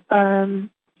in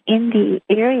the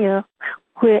area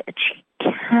which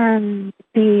can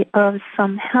be of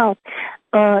some help.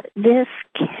 This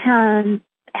can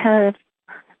have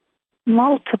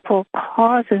multiple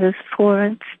causes. For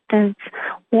instance,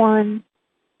 one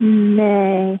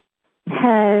may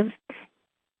have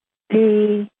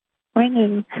the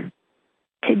ringing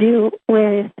to do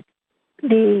with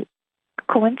the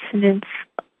coincidence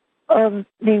of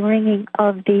the ringing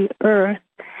of the earth.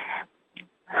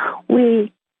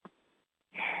 We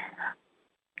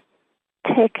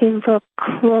take a look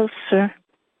closer.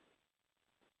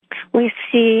 We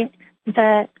see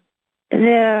that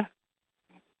there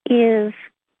is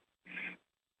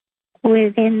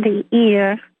within the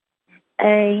ear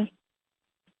a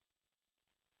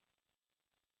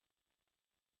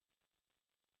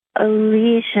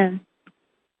lesion,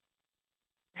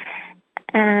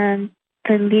 and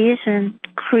the lesion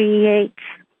creates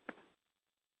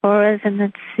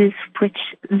resonances which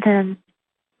then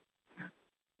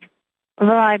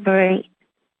vibrate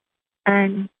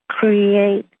and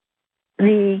create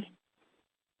the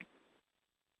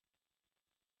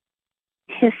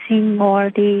hissing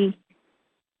or the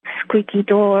squeaky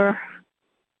door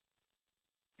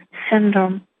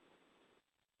syndrome.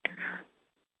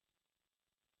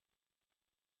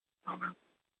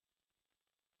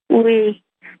 We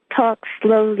talk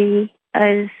slowly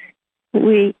as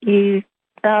we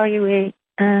evaluate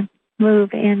and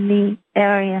move in the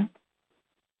area.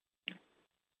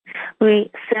 We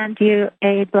send you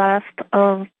a blast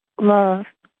of love.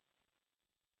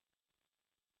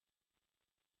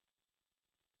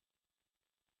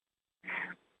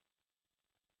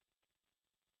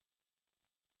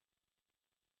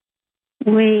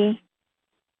 We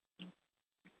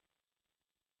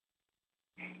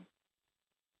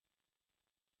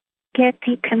get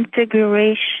the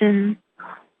configuration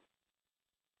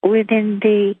within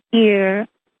the ear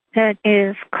that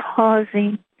is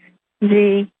causing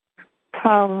the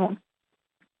problem.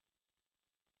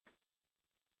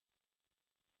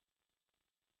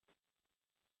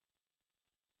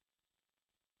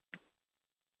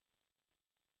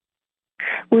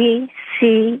 We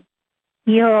see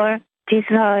your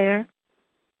desire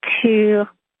to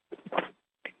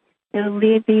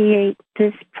alleviate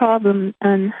this problem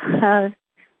and have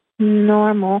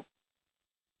normal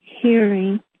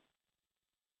hearing.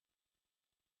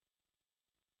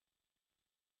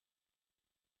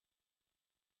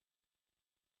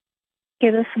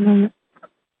 Give us a moment.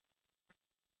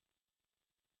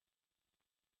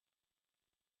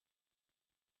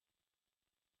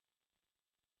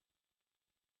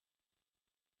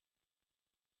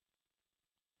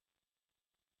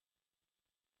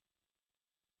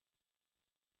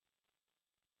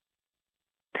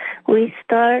 We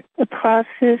start the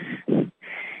process in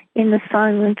the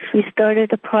silence. We started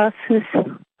the process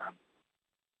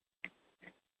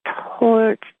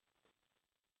towards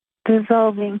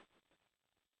dissolving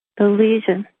the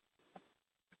lesion.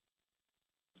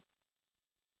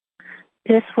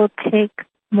 This will take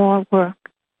more work.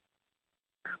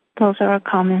 Those are our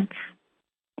comments.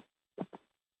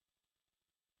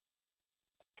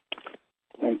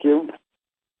 Thank you.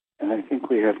 And I think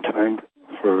we have time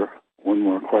for one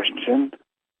more question.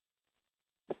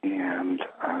 And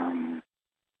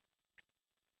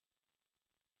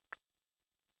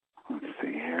let's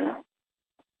see here.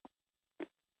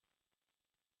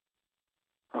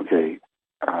 Okay,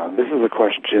 this is a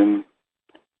question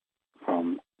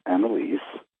from Annalise,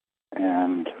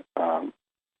 and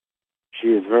she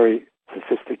is very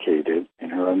sophisticated in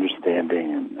her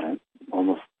understanding and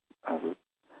almost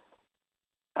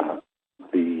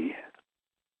the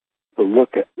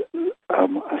look at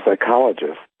a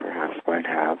psychologist perhaps might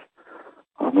have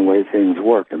on the way things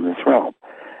work in this realm.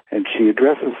 And she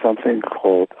addresses something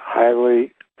called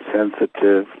highly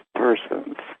sensitive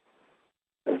persons,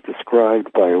 as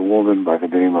described by a woman by the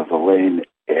name of Elaine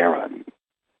Aron,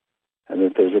 and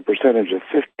that there's a percentage of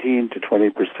 15 to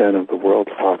 20% of the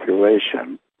world's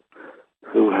population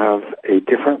who have a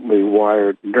differently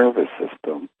wired nervous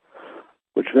system,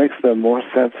 which makes them more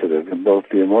sensitive in both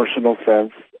the emotional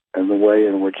sense and the way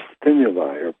in which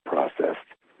stimuli are processed,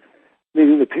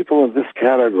 meaning that people in this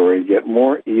category get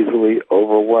more easily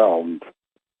overwhelmed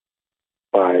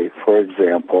by, for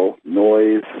example,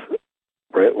 noise,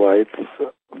 bright lights,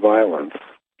 violence,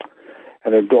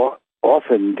 and are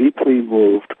often deeply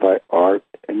moved by art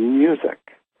and music.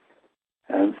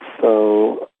 And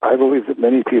so I believe that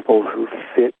many people who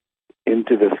fit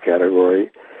into this category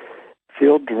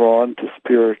feel drawn to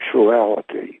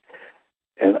spirituality.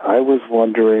 And I was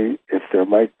wondering if there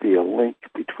might be a link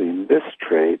between this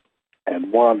trait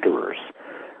and wanderers.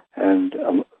 And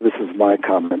this is my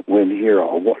comment, Wynn, here,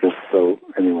 just so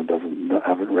anyone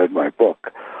haven't read my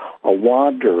book. A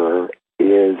wanderer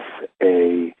is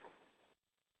a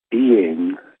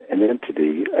being, an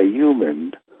entity, a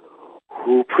human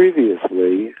who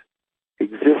previously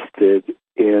existed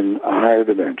in a higher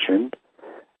dimension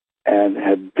and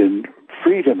had been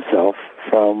freed himself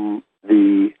from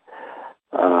the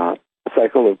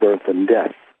cycle of birth and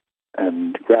death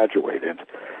and graduated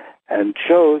and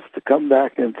chose to come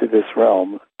back into this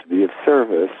realm to be of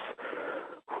service,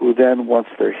 who then, once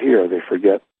they're here, they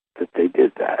forget that they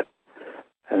did that.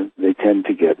 And they tend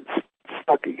to get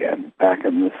stuck again back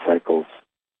in the cycles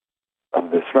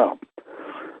of this realm.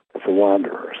 It's a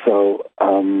wanderer. So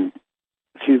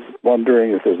she's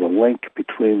wondering if there's a link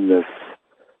between this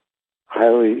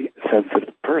highly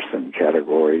sensitive person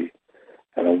category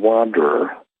and a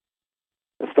wanderer,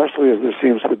 especially as there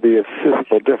seems to be a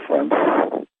physical difference.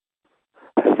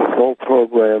 Has the soul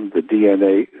programmed the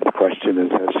DNA? The question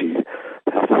is,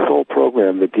 has the soul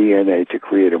programmed the DNA to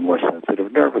create a more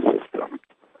sensitive nervous system?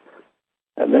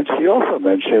 And then she also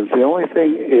mentions the only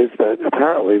thing is that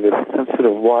apparently this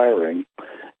sensitive wiring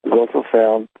is also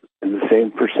found in the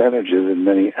same percentages in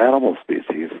many animal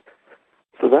species.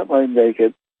 So that might make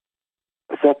it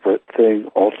a separate thing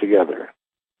altogether.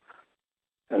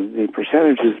 And the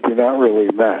percentages do not really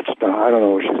match. Now, I don't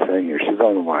know what she's saying here. She's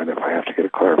on the line if I have to get a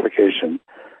clarification.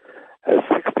 As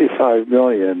 65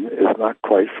 million is not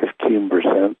quite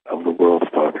 15% of the world's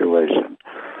population.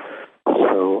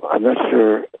 So I'm not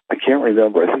sure. I can't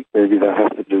remember. I think maybe that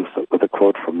has to do with a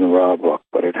quote from the Ra book,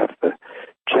 but I'd have to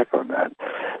check on that.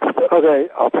 Okay,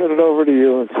 I'll turn it over to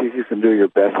you and see if you can do your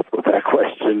best with that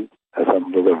question as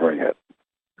I'm delivering it.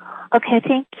 Okay,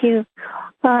 thank you.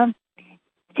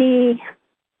 The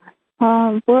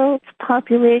world's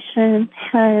population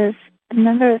has a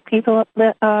number of people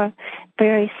that are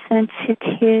very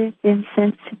sensitive and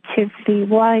sensitively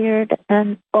wired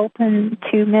and open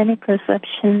to many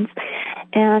perceptions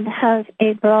and have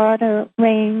a broader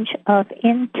range of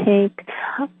intake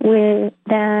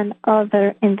than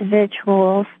other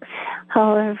individuals.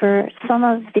 However, some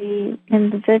of the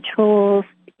individuals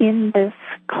in this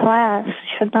class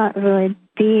should not really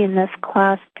be in this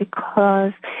class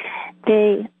because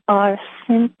they are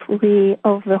simply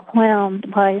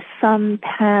overwhelmed by some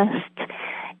past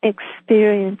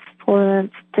experience. For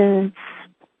instance,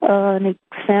 an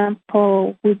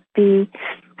example would be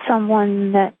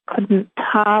someone that couldn't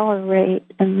tolerate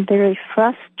and very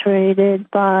frustrated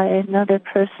by another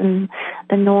person,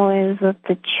 the noise of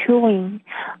the chewing,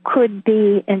 could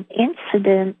be an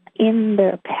incident in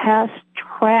their past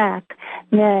track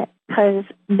that has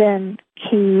been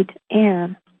keyed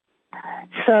in.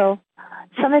 So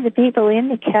some of the people in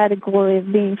the category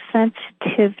of being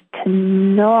sensitive to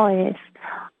noise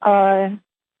are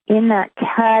in that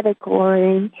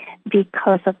category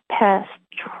because of past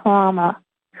trauma.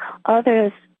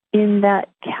 Others in that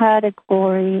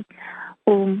category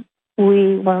whom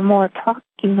we were more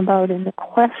talking about in the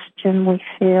question, we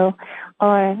feel,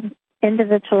 are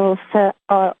individuals that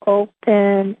are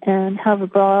open and have a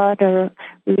broader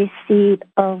receipt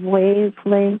of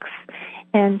wavelengths.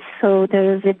 And so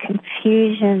there's a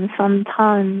confusion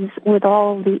sometimes with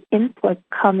all the input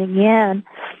coming in,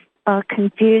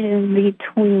 confusion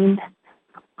between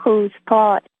whose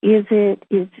thought is it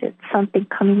something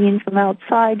coming in from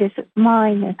outside, is it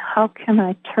mine, and how can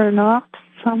I turn off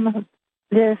some of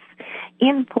this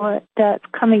input that's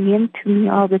coming into me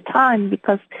all the time,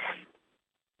 because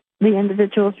the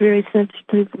individual is very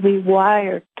sensitively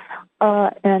wired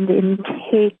and in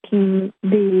taking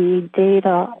the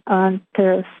data on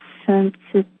their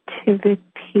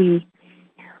sensitivity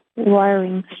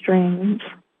wiring strings,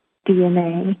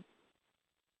 DNA.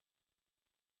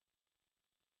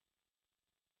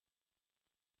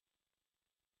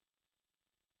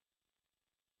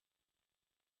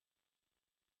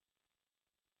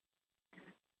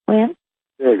 Wynn?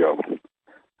 There you go.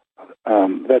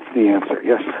 That's the answer,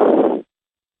 yes?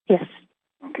 Yes.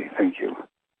 Okay, thank you.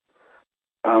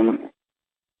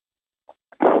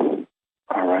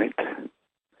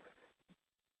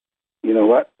 you know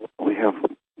what? We have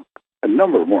a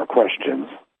number more questions,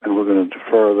 and we're going to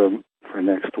defer them for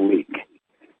next week.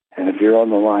 And if you're on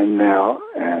the line now,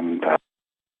 and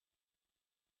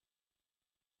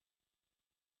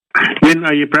Wynn,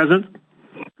 are you present?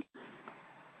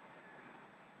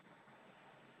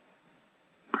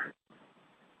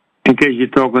 In case you're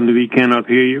talking, we cannot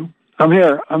hear you. I'm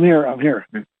here. I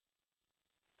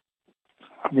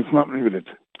was not muted.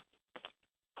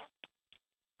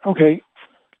 Okay.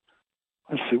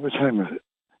 Let's see, what time is it?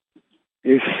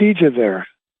 Is Sija there?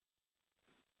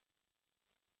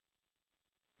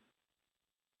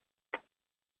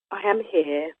 I am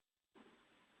here.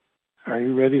 Are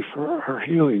you ready for our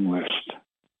healing list?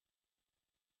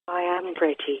 I am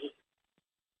ready.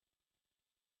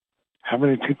 How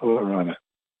many people are on it?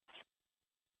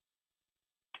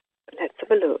 Let's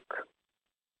have a look.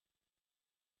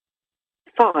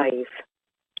 5.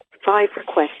 5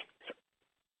 requests.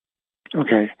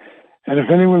 Okay. And if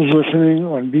anyone's listening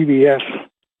on BBS,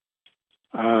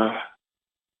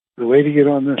 the way to get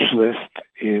on this list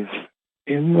is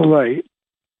in the light,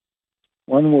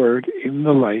 one word, in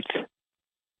the light,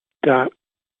 dot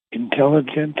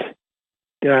intelligent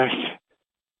dash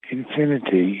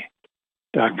infinity.com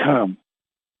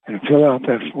and fill out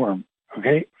that form,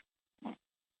 okay?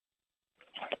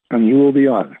 And you will be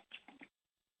on.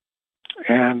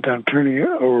 And I'm turning it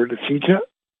over to Sita.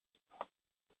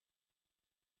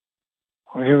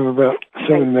 We have about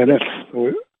 7 minutes,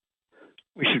 so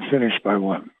we should finish by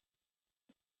 1.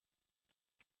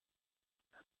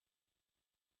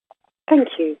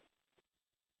 Thank you.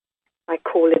 I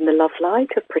call in the love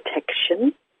light of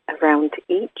protection around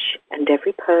each and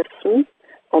every person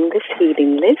on this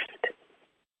healing list,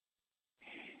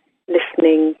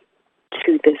 listening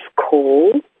to this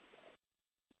call.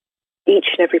 Each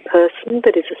and every person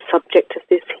that is a subject of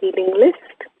this healing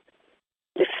list,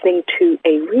 listening to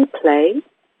a replay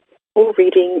or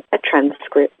reading a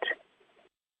transcript.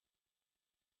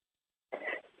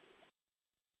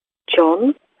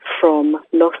 John from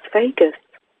Las Vegas.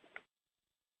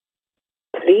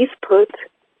 Please put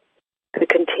the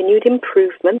continued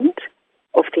improvement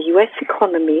of the U.S.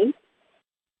 economy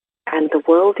and the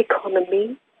world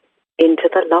economy into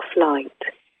the love light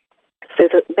so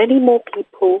that many more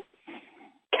people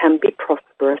can be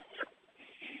prosperous.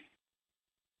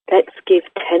 Let's give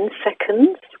 10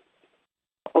 seconds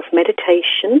of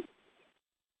meditation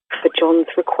for John's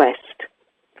request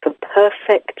for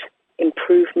perfect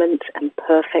improvement and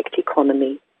perfect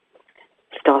economy,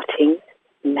 starting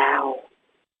now.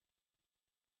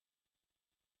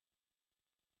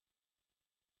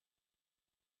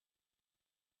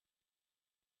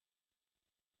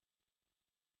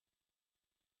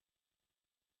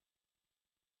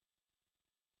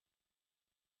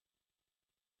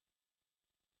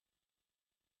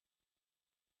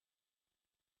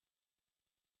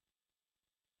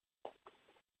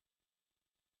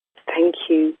 Thank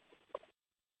you.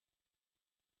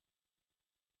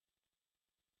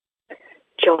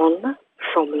 John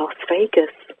from Las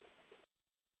Vegas.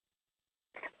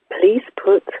 Please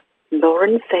put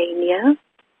Lauren Zania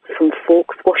from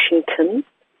Forks, Washington,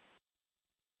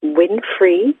 Wynn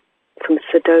from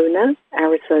Sedona,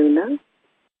 Arizona,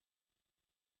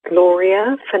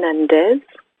 Gloria Fernandez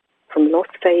from Las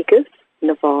Vegas,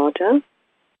 Nevada,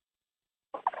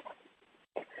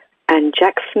 and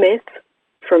Jack Smith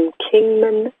from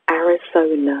Kingman,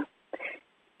 Arizona,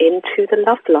 into the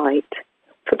love light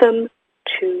for them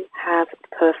to have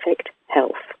perfect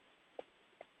health.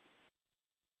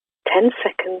 10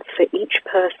 seconds for each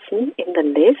person in the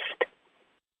list,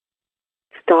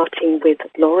 starting with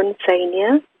Lauren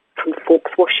Zania from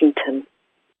Forks, Washington,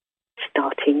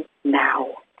 starting now.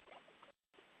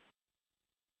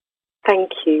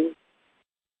 Thank you.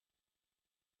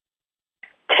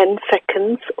 10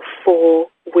 seconds for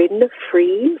Wynn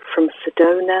from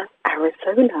Sedona,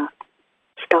 Arizona,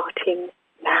 starting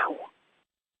now.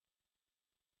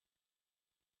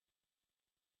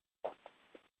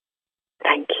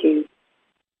 Thank you.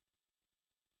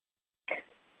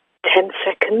 10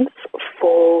 seconds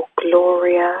for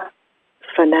Gloria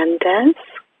Fernandez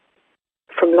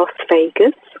from Las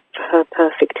Vegas for her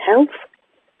perfect health,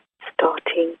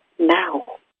 starting now.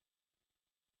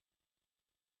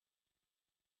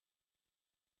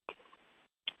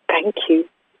 Thank you.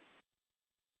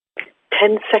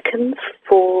 10 seconds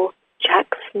for Jack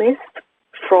Smith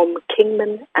from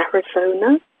Kingman,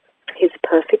 Arizona for his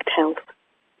perfect health,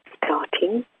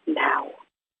 starting now.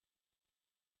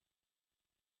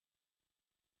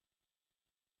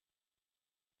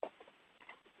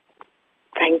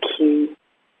 Thank you.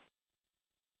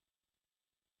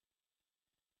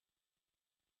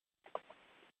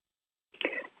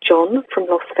 John from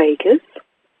Las Vegas.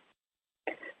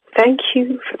 Thank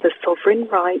you for the sovereign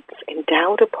rights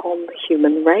endowed upon the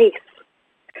human race.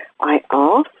 I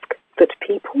ask that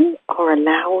people are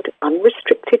allowed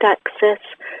unrestricted access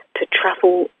to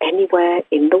travel anywhere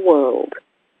in the world.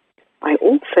 I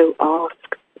also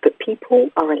ask that people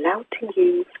are allowed to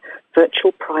use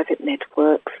virtual private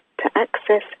networks to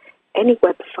access any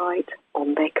website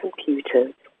on their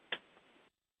computers.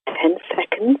 10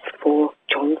 seconds for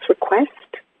John's request.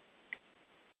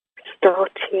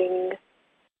 Starting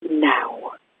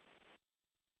now.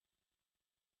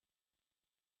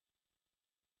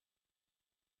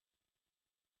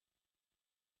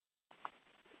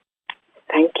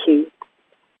 Thank you.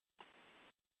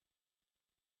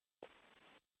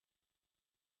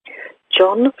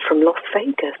 John from Las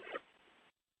Vegas.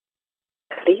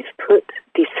 Please put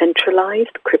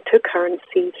decentralized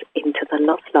cryptocurrencies into the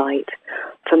love light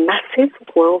for massive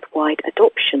worldwide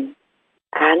adoption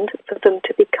and for them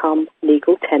to become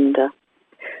legal tender.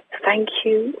 Thank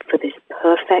you for this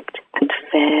perfect and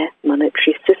fair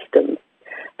monetary system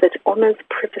that honors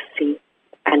privacy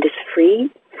and is free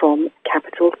from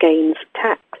capital gains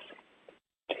tax.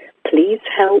 Please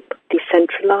help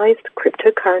decentralized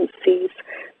cryptocurrencies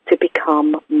to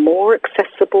become more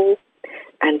accessible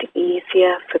and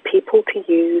easier for people to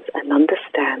use and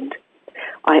understand.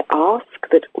 I ask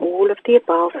that all of the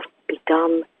above be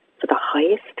done for the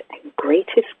highest and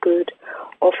greatest good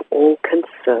of all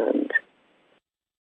concerned.